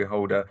portfolio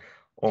holder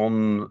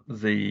on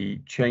the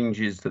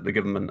changes that the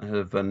government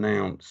have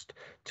announced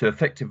to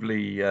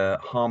effectively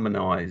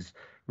harmonise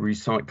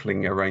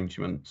recycling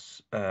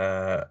arrangements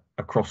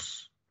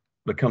across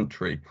the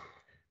country.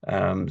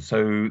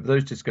 So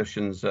those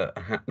discussions are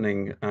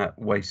happening at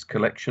Waste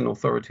Collection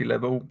Authority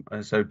level,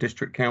 so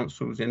district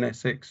councils in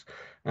Essex,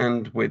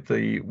 and with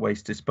the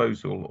Waste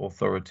Disposal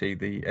Authority,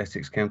 the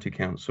Essex County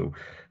Council,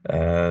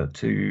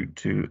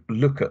 to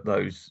look at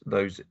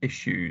those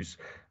issues.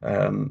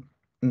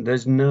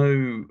 There's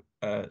no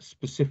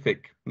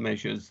specific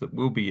measures that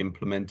will be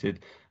implemented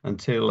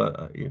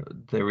until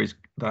there is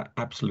that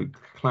absolute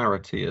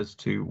clarity as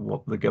to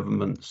what the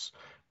government's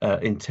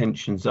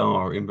intentions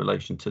are in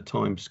relation to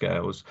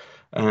timescales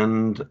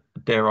and,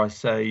 dare I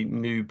say,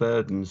 new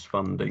burdens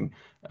funding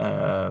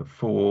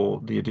for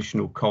the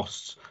additional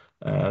costs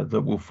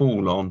that will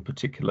fall on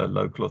particular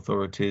local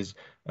authorities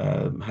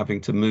having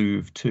to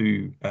move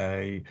to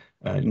a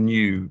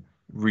new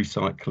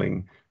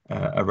recycling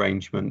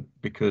arrangement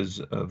because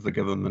of the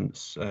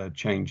government's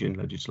change in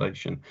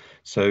legislation.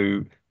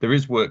 So there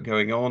is work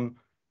going on.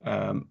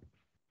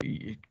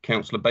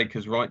 Councillor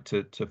Baker's right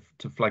to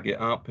flag it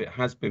up. It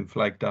has been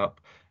flagged up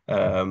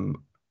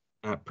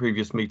at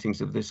previous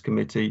meetings of this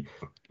committee,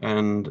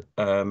 and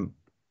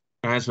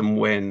as and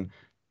when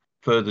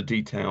further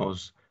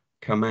details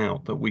come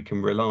out that we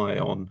can rely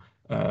on,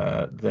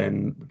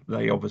 then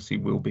they obviously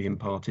will be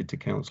imparted to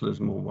councillors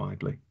more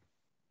widely.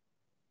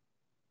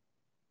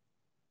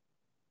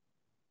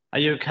 Are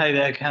you okay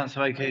there,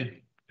 Councillor Baker?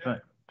 Right,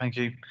 thank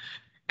you.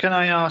 Can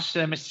I ask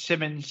Mr.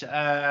 Simmons?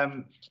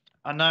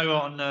 I know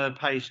on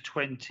page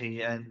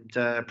 20 and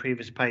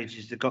previous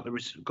pages they've got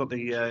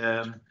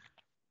the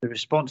the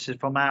responses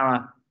from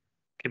our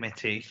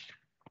committee,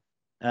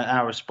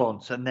 our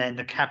response, and then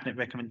the cabinet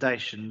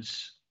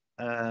recommendations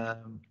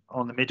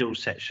on the middle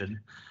section.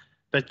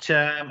 But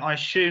I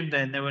assume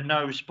then there were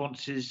no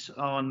responses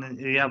on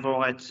the other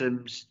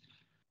items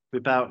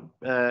about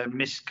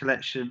missed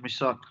collection,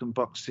 recycling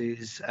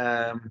boxes,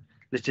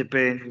 litter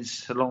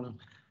bins along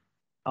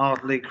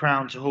Ardley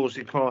Crown to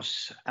Horsley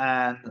Cross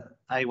and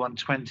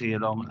A120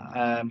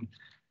 along.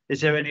 Is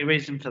there any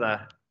reason for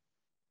that?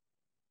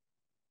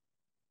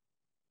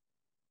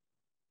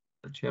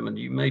 Chairman,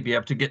 you may be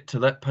able to get to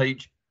that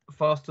page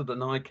faster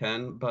than I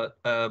can, but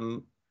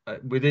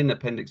within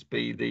Appendix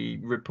B, the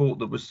report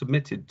that was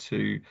submitted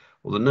to,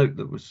 or the note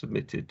that was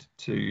submitted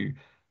to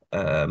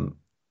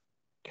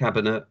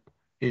Cabinet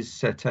is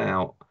set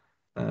out,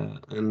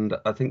 and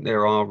I think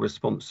there are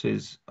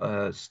responses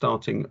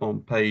starting on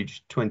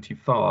page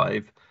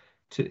 25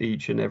 to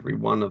each and every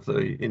one of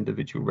the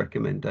individual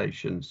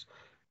recommendations.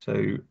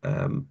 So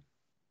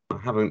I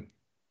haven't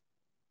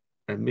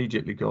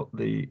immediately got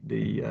the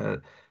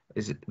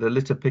is it the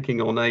litter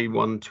picking on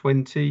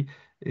A120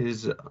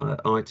 is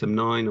item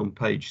 9 on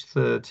page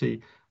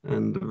 30,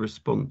 and the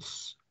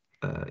response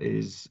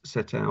is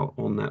set out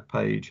on that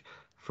page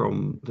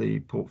from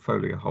the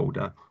portfolio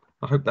holder.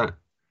 I hope that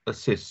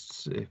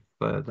assists if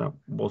that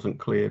wasn't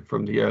clear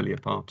from the earlier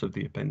part of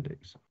the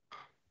appendix.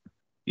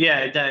 Yeah,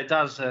 it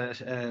does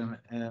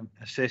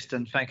assist,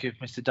 and thank you,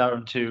 Mr.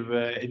 Durham,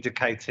 to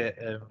indicate it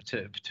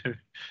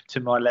to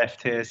my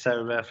left here.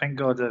 So thank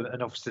God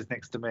an officer's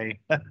next to me.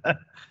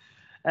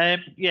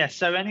 Yeah,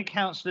 so any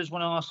councillors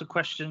want to ask the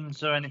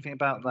questions or anything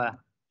about that?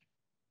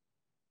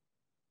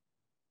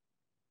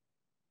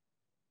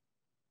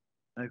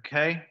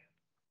 Okay.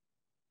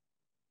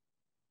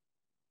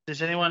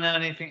 Does anyone have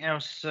anything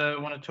else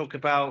want to talk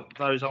about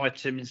those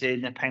items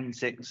in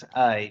Appendix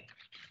A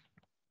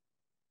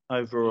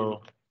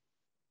overall?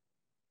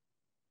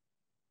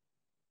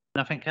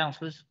 Nothing,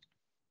 councillors?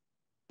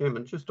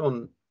 Chairman, just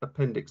on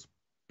Appendix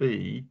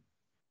B,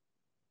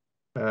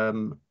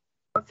 I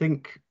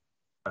think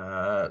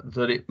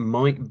that it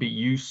might be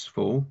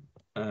useful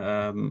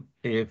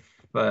if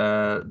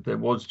there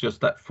was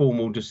just that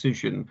formal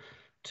decision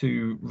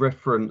to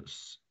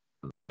reference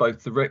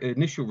both the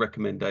initial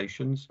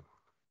recommendations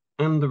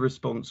and the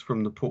response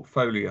from the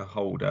portfolio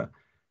holder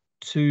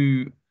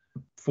to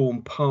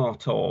form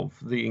part of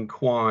the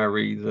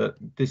inquiry that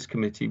this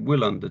committee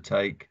will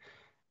undertake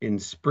in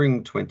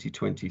spring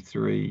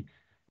 2023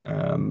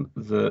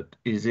 that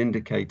is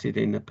indicated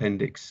in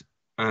Appendix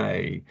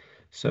A.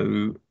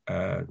 So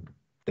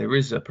there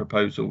is a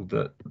proposal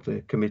that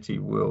the committee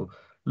will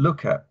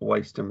look at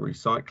waste and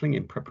recycling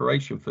in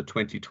preparation for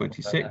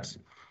 2026,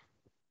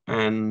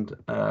 and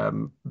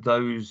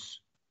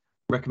those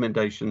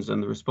recommendations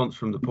and the response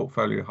from the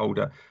portfolio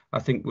holder, I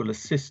think, will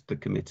assist the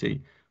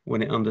committee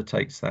when it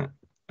undertakes that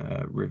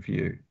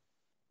review.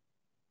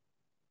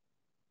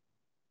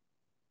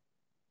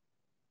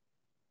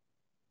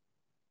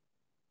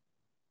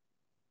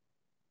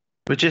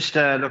 We're just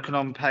looking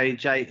on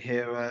page 8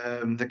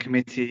 here, the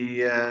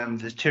committee,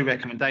 there's 2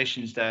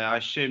 recommendations there. I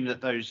assume that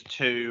those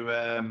 2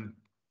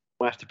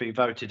 will have to be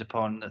voted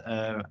upon,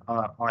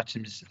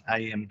 items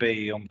A and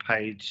B on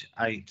page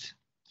 8.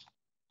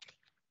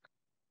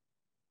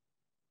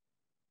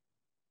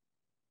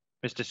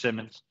 Mr.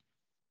 Simmons.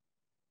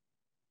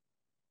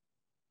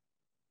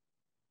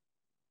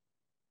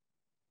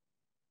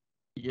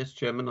 Yes,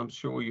 Chairman, I'm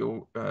sure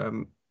you're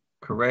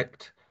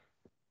correct.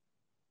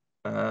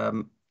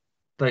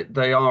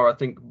 They are, I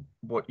think,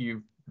 what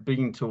you've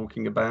been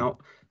talking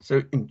about.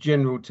 So in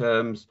general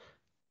terms,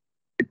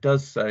 it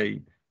does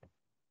say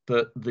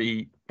that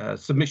the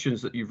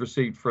submissions that you've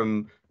received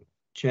from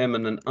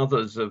Chairman and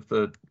others of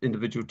the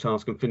individual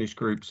task and finish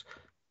groups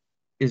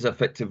is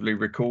effectively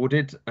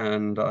recorded,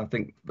 and I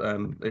think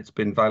it's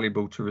been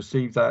valuable to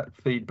receive that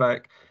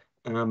feedback,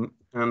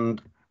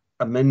 and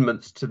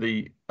amendments to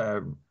the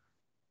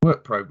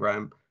work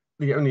programme.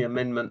 The only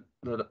amendment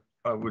that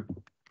I would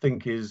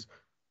think is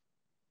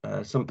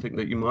something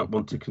that you might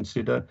want to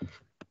consider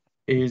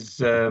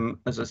is,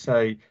 as I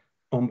say,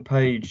 on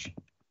page,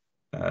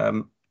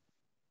 I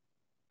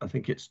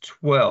think it's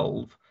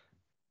 12,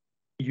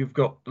 you've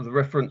got the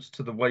reference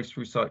to the waste,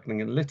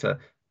 recycling and litter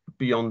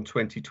beyond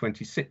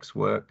 2026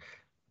 work.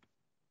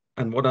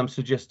 And what I'm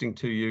suggesting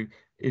to you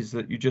is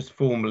that you just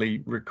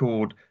formally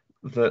record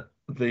that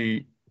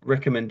the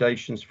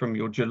recommendations from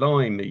your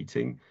July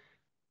meeting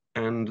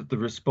and the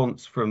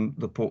response from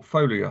the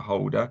portfolio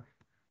holder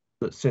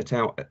that's set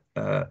out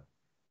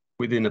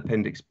within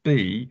Appendix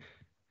B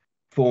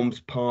forms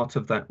part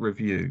of that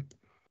review.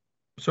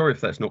 Sorry if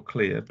that's not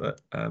clear,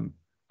 but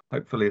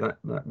hopefully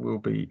that will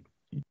be,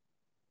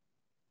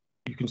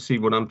 you can see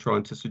what I'm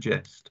trying to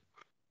suggest.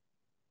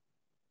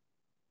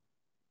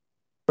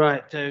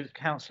 Right, so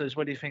councillors,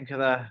 what do you think of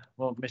that?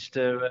 What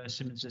Mr.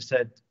 Simmons has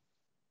said?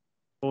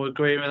 All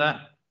agree with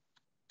that?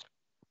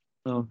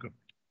 Oh, good.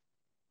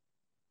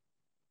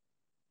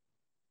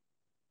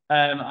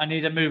 I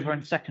need a mover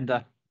and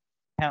seconder.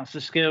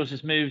 Councillor Skills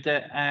has moved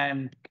it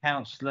and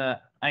Councillor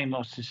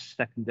Amos has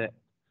seconded it.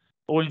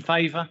 All in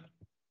favour?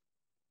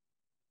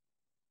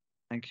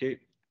 Thank you.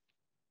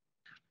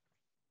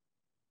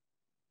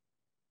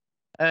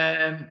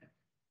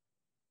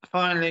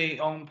 Finally,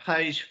 on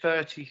page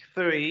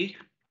 33,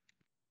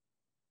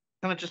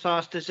 can I just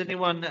ask, does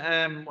anyone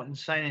want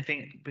to say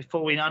anything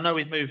before we? I know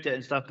we've moved it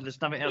and stuff, but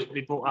there's nothing else to be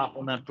brought up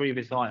on that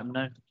previous item,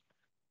 no?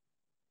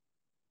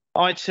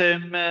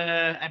 Item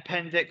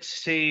Appendix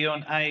C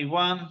on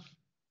A1.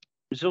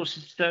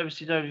 Resources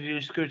Services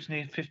Overview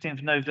Scrutiny, 15th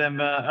of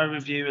November,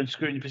 Overview and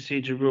Scrutiny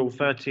Procedure Rule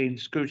 13,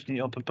 Scrutiny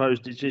on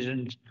Proposed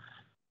Decisions.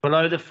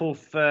 Below the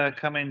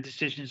forthcoming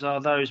decisions are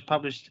those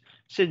published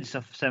since the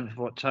 7th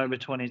of October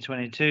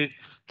 2022,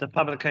 the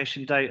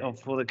publication date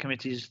for the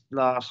committee's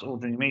last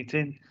ordinary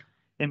meeting.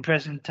 In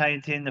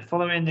presenting the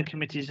following, the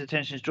committee's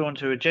attention is drawn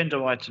to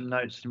agenda item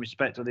notes in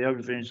respect of the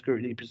Overview and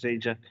Scrutiny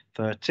Procedure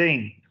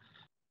 13.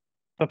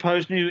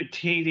 Proposed new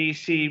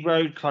TDC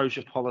road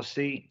closure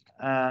policy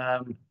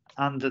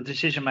under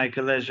decision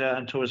maker, leisure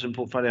and tourism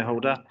portfolio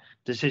holder,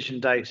 decision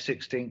date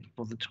 16th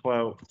of the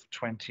 12th,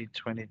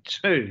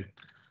 2022.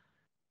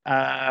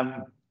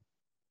 Now,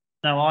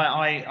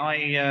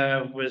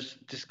 I was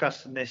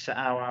discussing this at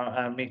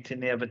our meeting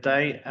the other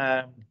day.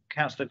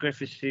 Councillor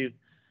Griffiths, who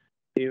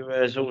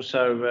was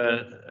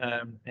also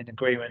in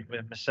agreement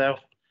with myself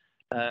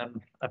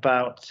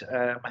about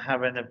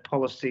having a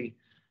policy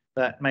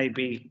that may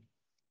be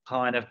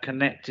kind of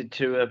connected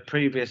to a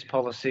previous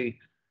policy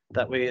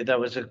that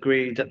was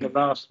agreed at the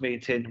last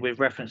meeting with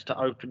reference to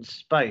open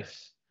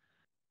space.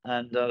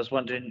 And I was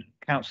wondering,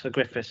 Councillor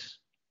Griffiths.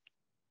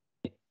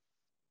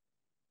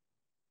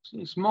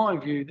 It's my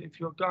view that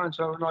if you're going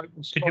to have an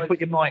open space... Could you put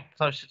your mic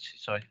closer to,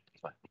 sorry.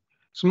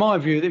 It's my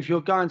view that if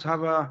you're going to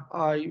have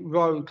a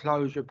road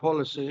closure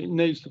policy, it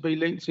needs to be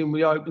linked in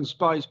with the open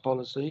space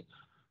policy,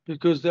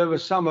 because there are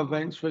some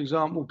events, for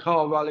example,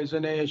 car rallies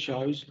and air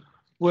shows,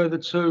 where the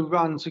two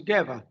run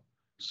together.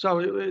 So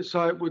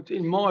it would,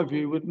 in my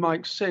view, would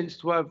make sense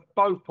to have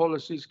both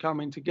policies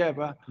coming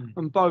together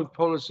and both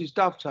policies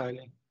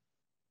dovetailing,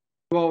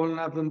 rather than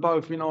have them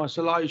both in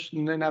isolation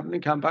and then having to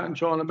come back and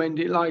try and amend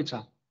it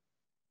later.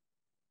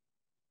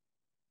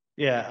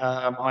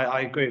 Yeah,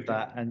 I agree with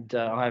that, and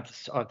I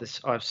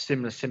have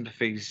similar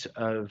sympathies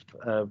of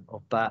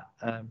that.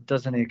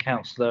 Does any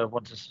councillor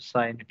want to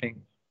say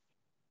anything?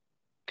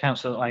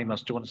 Councillor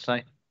Amos, do you want to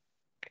say?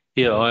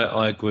 Yeah,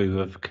 I agree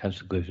with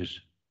Councillor Griffiths.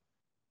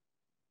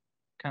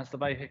 Councillor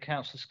Baker,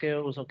 Councillor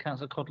Skills, or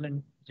Councillor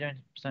Codlin?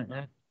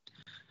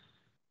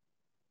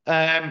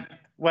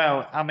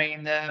 Well, I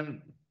mean,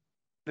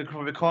 the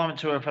requirement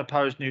to a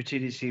proposed new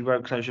TDC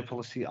road closure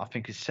policy, I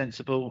think, is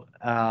sensible.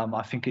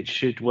 I think it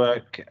should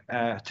work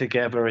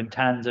together in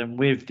tandem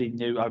with the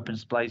new open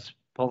space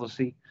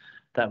policy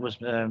that was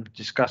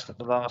discussed at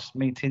the last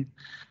meeting.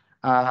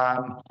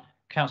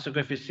 Councillor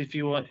Griffiths, if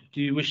you want,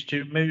 do you wish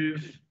to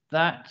move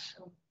that?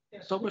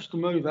 Yes, I wish to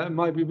move that.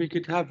 Maybe we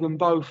could have them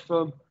both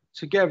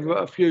together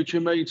at a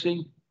future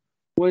meeting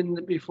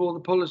before the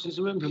policies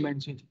are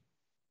implemented.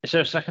 Is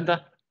there a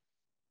seconder?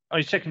 Are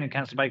you seconding,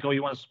 Councillor Baker, or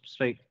you want to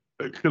speak?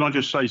 Can I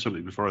just say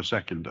something before I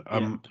second?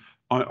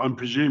 I'm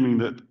presuming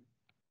that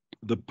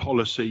the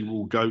policy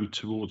will go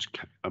towards,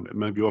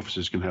 maybe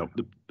officers can help,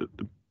 the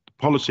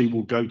policy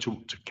will go to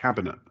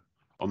Cabinet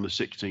on the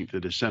 16th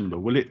of December.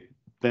 Will it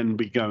then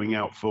be going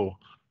out for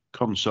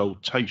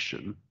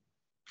consultation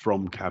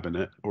from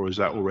Cabinet, or has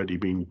that already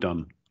been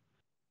done?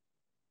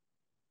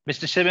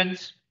 Mr.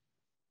 Simmons?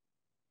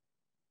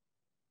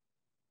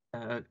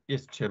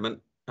 Yes,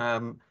 Chairman.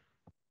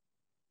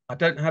 I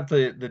don't have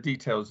the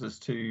details as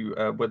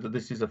to whether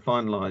this is a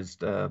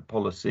finalised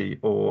policy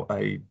or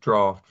a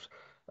draft,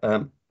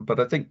 but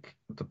I think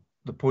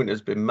the point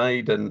has been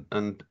made,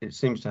 and it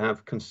seems to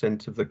have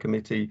consent of the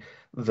committee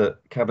that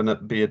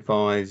Cabinet be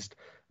advised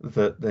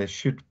that there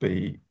should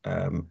be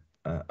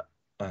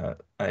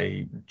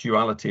a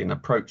duality in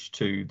approach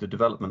to the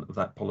development of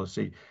that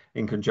policy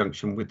in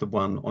conjunction with the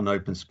one on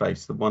open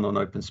space. The one on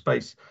open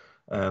space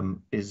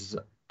is,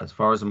 as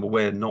far as I'm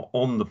aware, not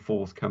on the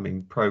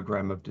forthcoming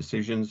programme of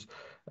decisions.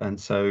 And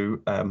so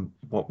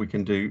what we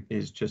can do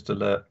is just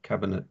alert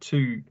Cabinet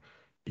to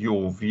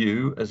your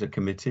view as a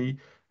committee,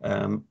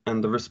 and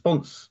the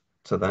response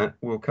to that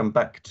will come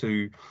back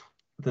to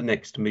the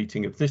next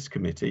meeting of this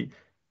committee.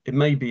 It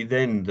may be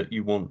then that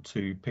you want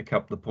to pick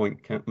up the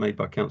point made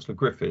by Councillor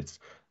Griffiths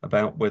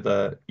about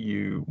whether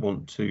you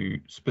want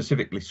to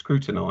specifically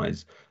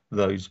scrutinise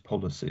those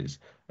policies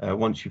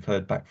once you've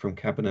heard back from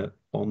Cabinet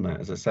on that.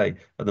 As I say,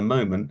 at the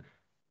moment,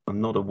 I'm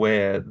not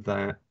aware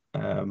that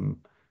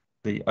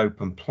the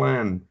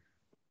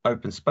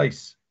open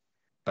space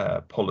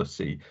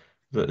policy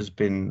that has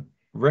been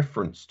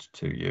referenced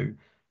to you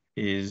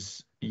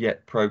is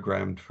yet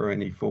programmed for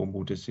any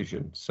formal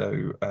decision.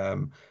 So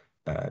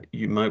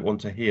you might want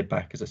to hear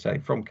back, as I say,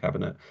 from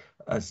Cabinet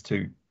as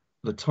to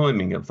the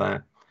timing of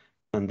that,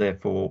 and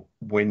therefore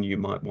when you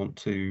might want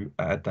to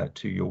add that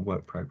to your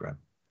work programme.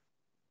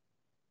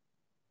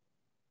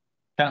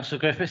 Councillor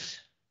Griffiths,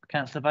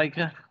 Councillor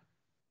Baker.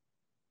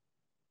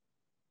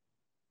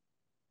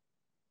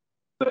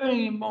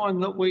 Bearing in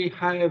mind that we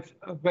have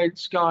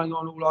events going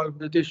on all over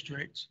the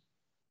district,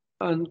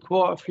 and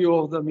quite a few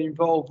of them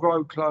involve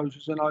road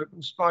closures and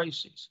open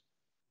spaces.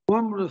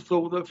 One would have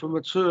thought that from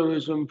a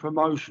tourism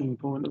promotion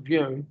point of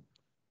view,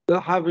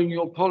 that having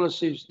your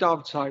policies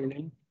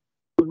dovetailing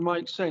would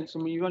make sense. I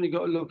mean, you've only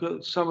got to look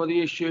at some of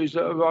the issues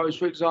that arose,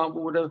 for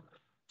example, with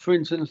for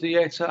instance, the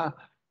ETA.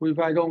 We've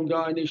had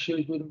ongoing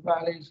issues with the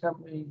valleys,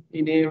 haven't we,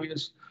 in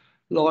areas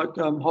like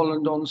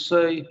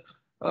Holland-on-Sea.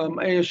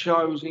 Air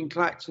shows in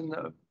Clacton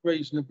that are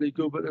reasonably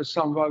good, but there's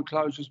some road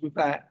closures with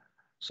that.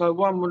 So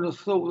one would have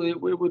thought that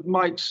it would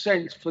make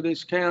sense for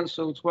this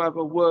council to have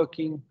a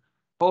working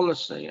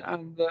policy,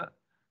 and that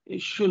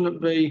it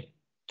shouldn't be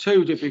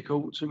too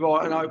difficult to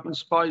write an open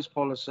space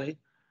policy,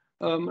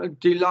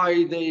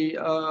 delay the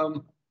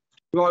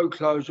road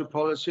closure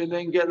policy, and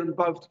then get them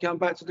both to come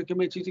back to the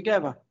committee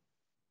together.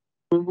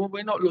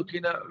 We're not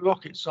looking at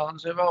rocket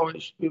science there, are we?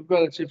 It's a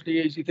relatively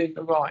easy thing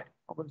to write,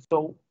 I would have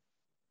thought.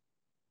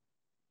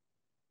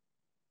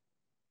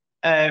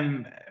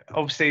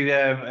 Obviously,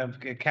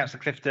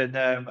 Councillor Clifton,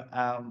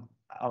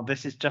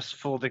 this is just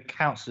for the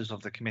councillors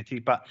of the committee,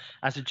 but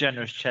as a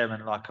generous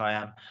chairman like I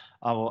am,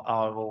 I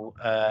will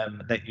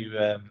let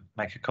you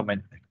make a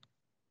comment.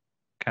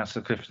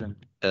 Councillor Clifton.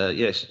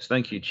 Yes,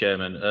 thank you,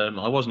 Chairman.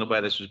 I wasn't aware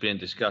this was being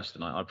discussed,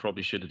 and I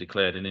probably should have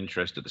declared an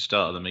interest at the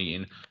start of the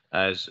meeting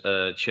as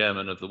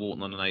Chairman of the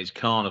Walton-on-Naze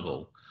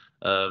Carnival.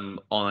 On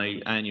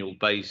an annual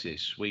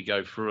basis, we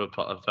go through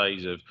a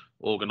phase of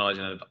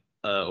organising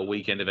a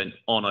weekend event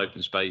on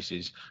open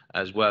spaces,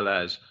 as well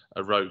as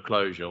a road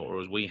closure,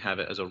 or as we have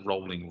it, as a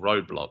rolling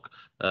roadblock.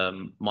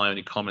 My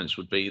only comments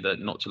would be that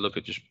not to look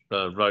at just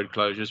road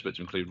closures, but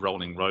to include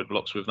rolling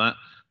roadblocks with that.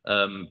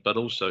 But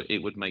also it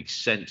would make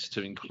sense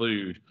to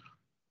include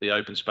the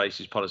open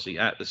spaces policy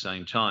at the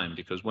same time,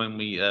 because when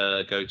we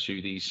go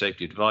to the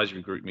safety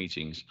advisory group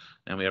meetings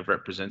and we have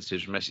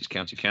representatives from Essex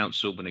County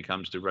Council when it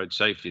comes to road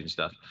safety and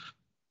stuff,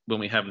 when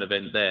we have an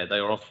event there, they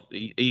are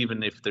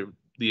even if the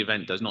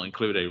event does not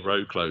include a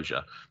road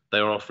closure, they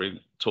are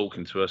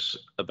talking to us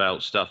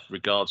about stuff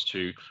regards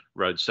to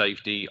road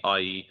safety,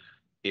 i.e.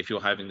 if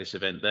you're having this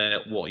event there,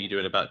 what are you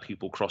doing about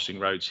people crossing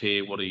roads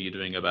here? What are you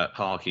doing about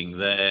parking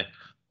there?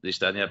 This,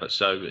 that, and the other.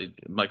 So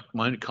my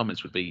only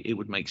comments would be it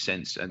would make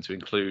sense and to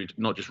include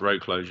not just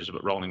road closures,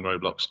 but rolling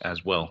roadblocks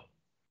as well.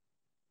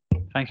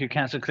 Thank you,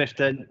 Councillor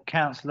Clifton.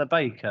 Councillor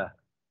Baker.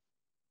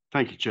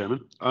 Thank you,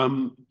 Chairman.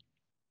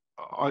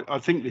 I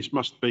think this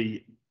must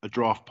be a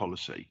draft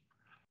policy,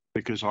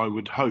 because I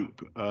would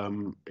hope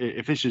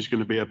if this is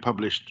going to be a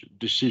published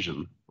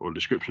decision or a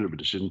description of a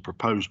decision,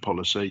 proposed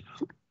policy,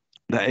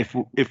 that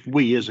if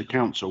we as a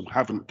council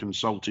haven't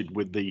consulted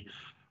with the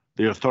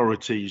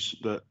authorities,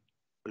 that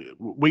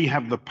we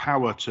have the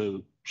power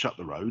to shut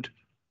the road.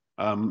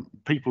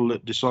 People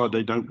that decide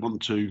they don't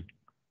want to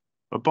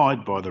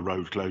abide by the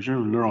road closure,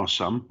 and there are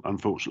some,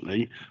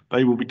 unfortunately,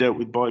 they will be dealt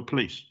with by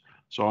police.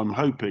 So I'm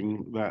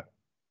hoping that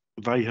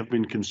they have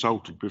been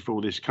consulted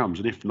before this comes,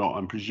 and if not,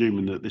 I'm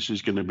presuming that this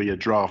is going to be a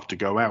draft to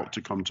go out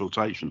to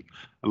consultation.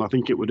 And I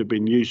think it would have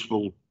been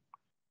useful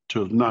to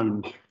have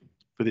known,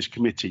 for this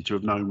committee to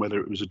have known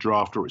whether it was a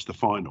draft or it's the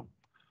final,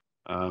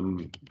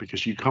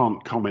 because you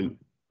can't comment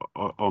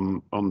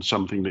on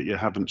something that you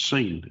haven't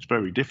seen. It's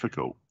very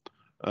difficult.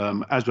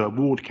 As a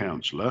ward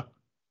councillor,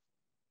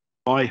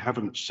 I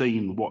haven't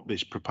seen what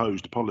this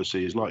proposed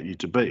policy is likely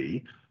to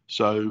be.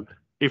 So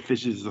if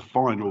this is the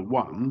final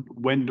one,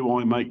 when do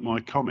I make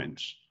my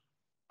comments?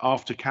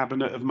 After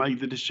Cabinet have made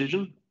the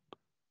decision,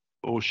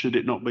 or should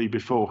it not be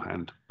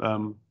beforehand?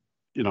 You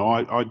know,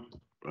 I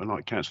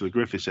like Councillor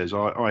Griffith says,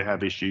 I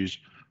have issues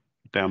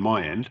down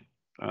my end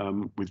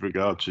with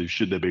regard to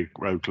should there be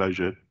road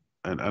closure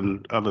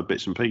and other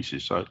bits and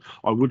pieces. So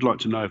I would like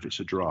to know if it's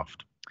a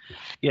draft.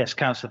 Yes,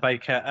 Councillor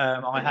Baker.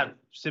 I have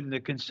similar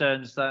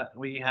concerns that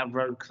we have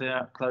road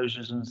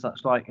closures and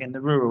such like in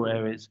the rural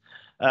areas.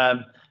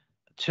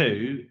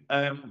 Too,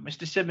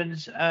 Mr.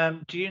 Simmons,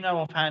 do you know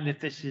offhand if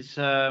this is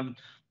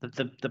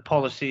the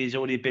policy has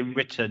already been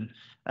written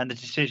and the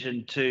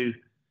decision to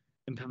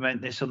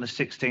implement this on the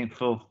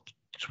 16th of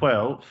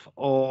 12th,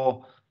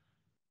 or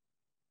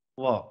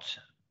what?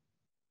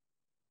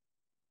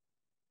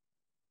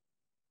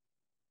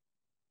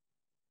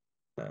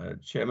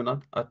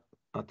 Chairman,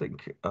 I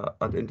think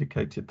I'd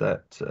indicated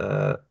that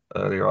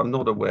earlier. I'm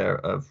not aware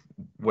of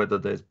whether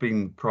there's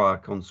been prior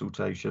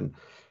consultation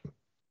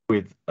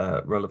with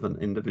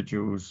relevant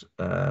individuals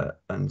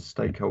and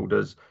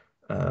stakeholders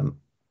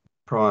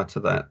prior to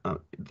that.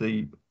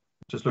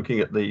 Just looking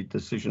at the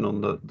decision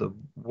on the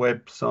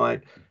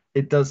website,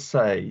 it does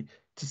say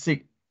to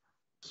seek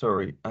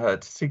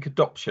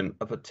adoption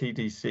of a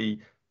TDC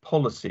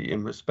policy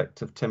in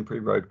respect of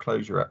temporary road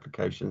closure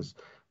applications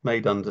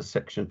made under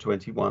Section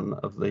 21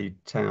 of the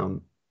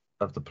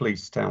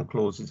Police Town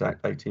Clauses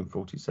Act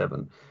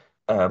 1847.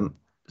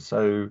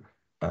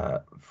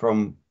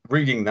 From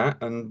reading that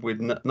and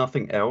with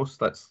nothing else,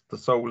 that's the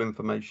sole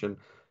information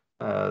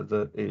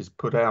that is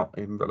put out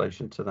in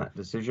relation to that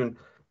decision.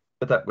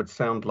 But that would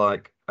sound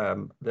like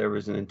there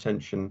is an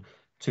intention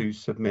to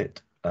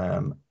submit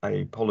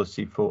a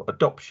policy for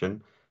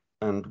adoption,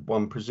 and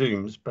one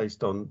presumes,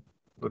 based on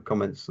the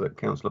comments that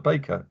Councillor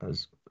Baker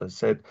has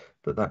said,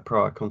 that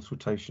prior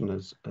consultation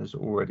has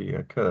already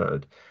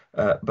occurred.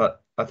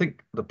 But I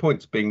think the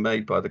points being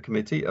made by the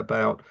committee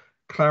about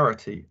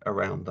clarity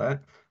around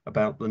that,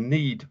 about the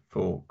need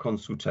for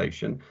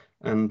consultation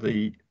and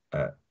the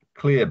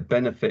clear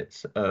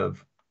benefits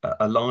of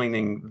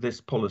aligning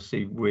this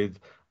policy with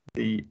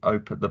the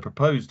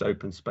proposed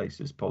open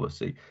spaces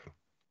policy,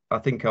 I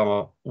think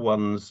are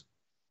ones,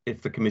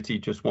 if the committee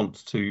just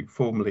wants to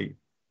formally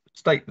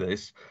state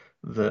this,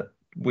 that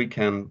we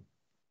can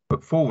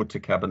put forward to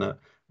Cabinet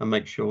and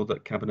make sure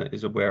that Cabinet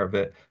is aware of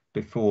it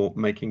before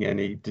making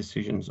any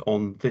decisions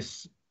on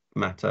this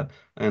matter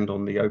and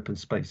on the open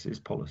spaces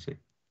policy.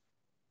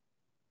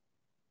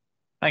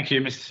 Thank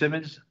you, Mr.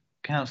 Simmons.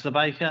 Councillor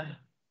Baker,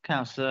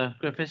 Councillor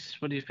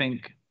Griffiths, what do you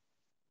think?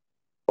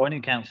 Or any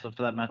councillor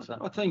for that matter?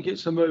 I think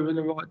it's a move in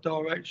the right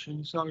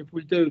direction. So if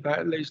we do that,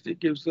 at least it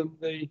gives them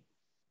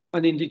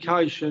an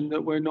indication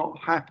that we're not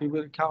happy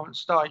with the current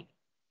state.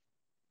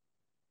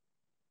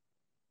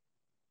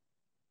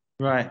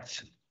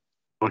 Right.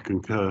 I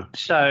concur.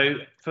 So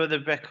for the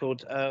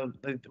record,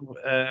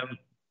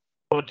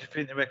 what do you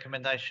think the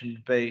recommendation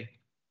would be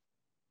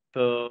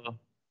for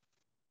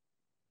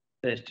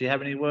this? Do you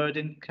have any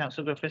wording,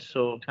 Councillor Griffiths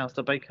or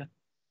Councillor Baker?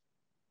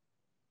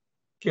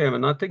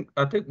 Chairman, I think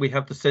we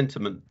have the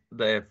sentiment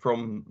there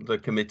from the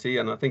committee,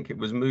 and I think it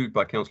was moved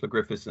by Councillor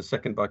Griffiths and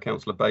seconded by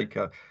Councillor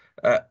Baker,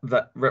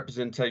 that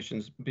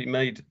representations be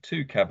made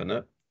to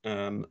Cabinet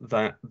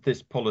that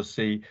this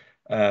policy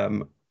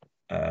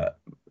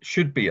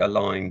should be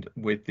aligned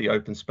with the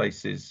open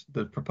spaces,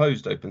 the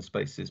proposed open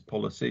spaces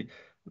policy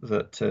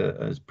that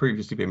has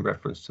previously been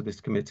referenced to this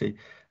committee,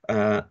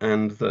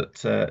 and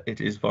that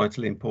it is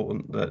vitally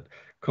important that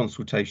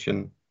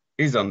consultation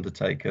is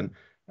undertaken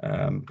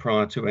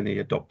prior to any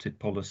adopted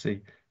policy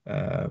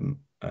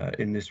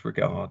in this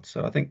regard.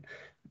 So I think,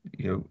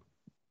 you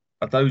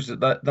know,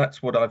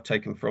 that's what I've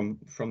taken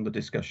from the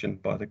discussion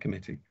by the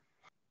committee.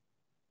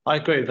 I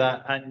agree with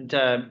that,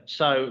 and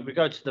so we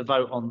go to the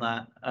vote on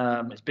that.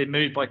 It's been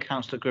moved by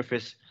Councillor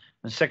Griffiths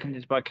and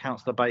seconded by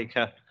Councillor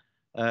Baker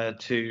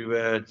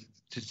to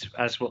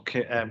as what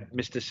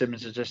Mr.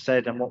 Simmons has just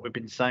said and what we've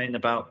been saying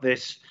about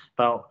this,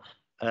 about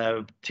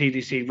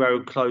TDC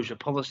road closure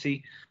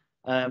policy.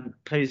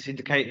 Please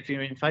indicate if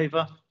you're in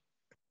favour.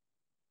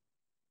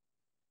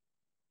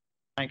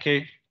 Thank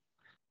you.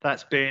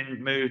 That's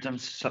been moved and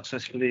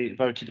successfully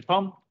voted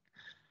upon.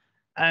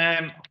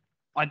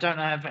 I don't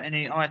have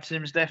any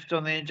items left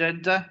on the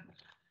agenda.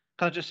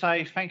 Can I just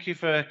say thank you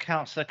for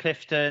Councillor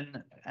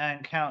Clifton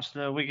and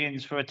Councillor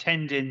Wiggins for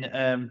attending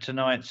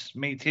tonight's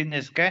meeting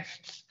as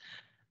guests.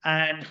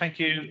 And thank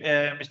you,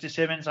 Mr.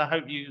 Simmons. I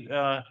hope you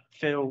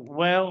feel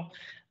well.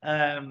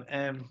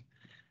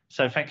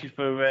 So thank you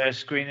for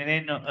screening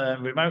in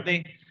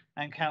remotely.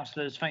 And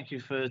councillors, thank you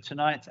for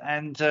tonight.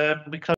 And we close.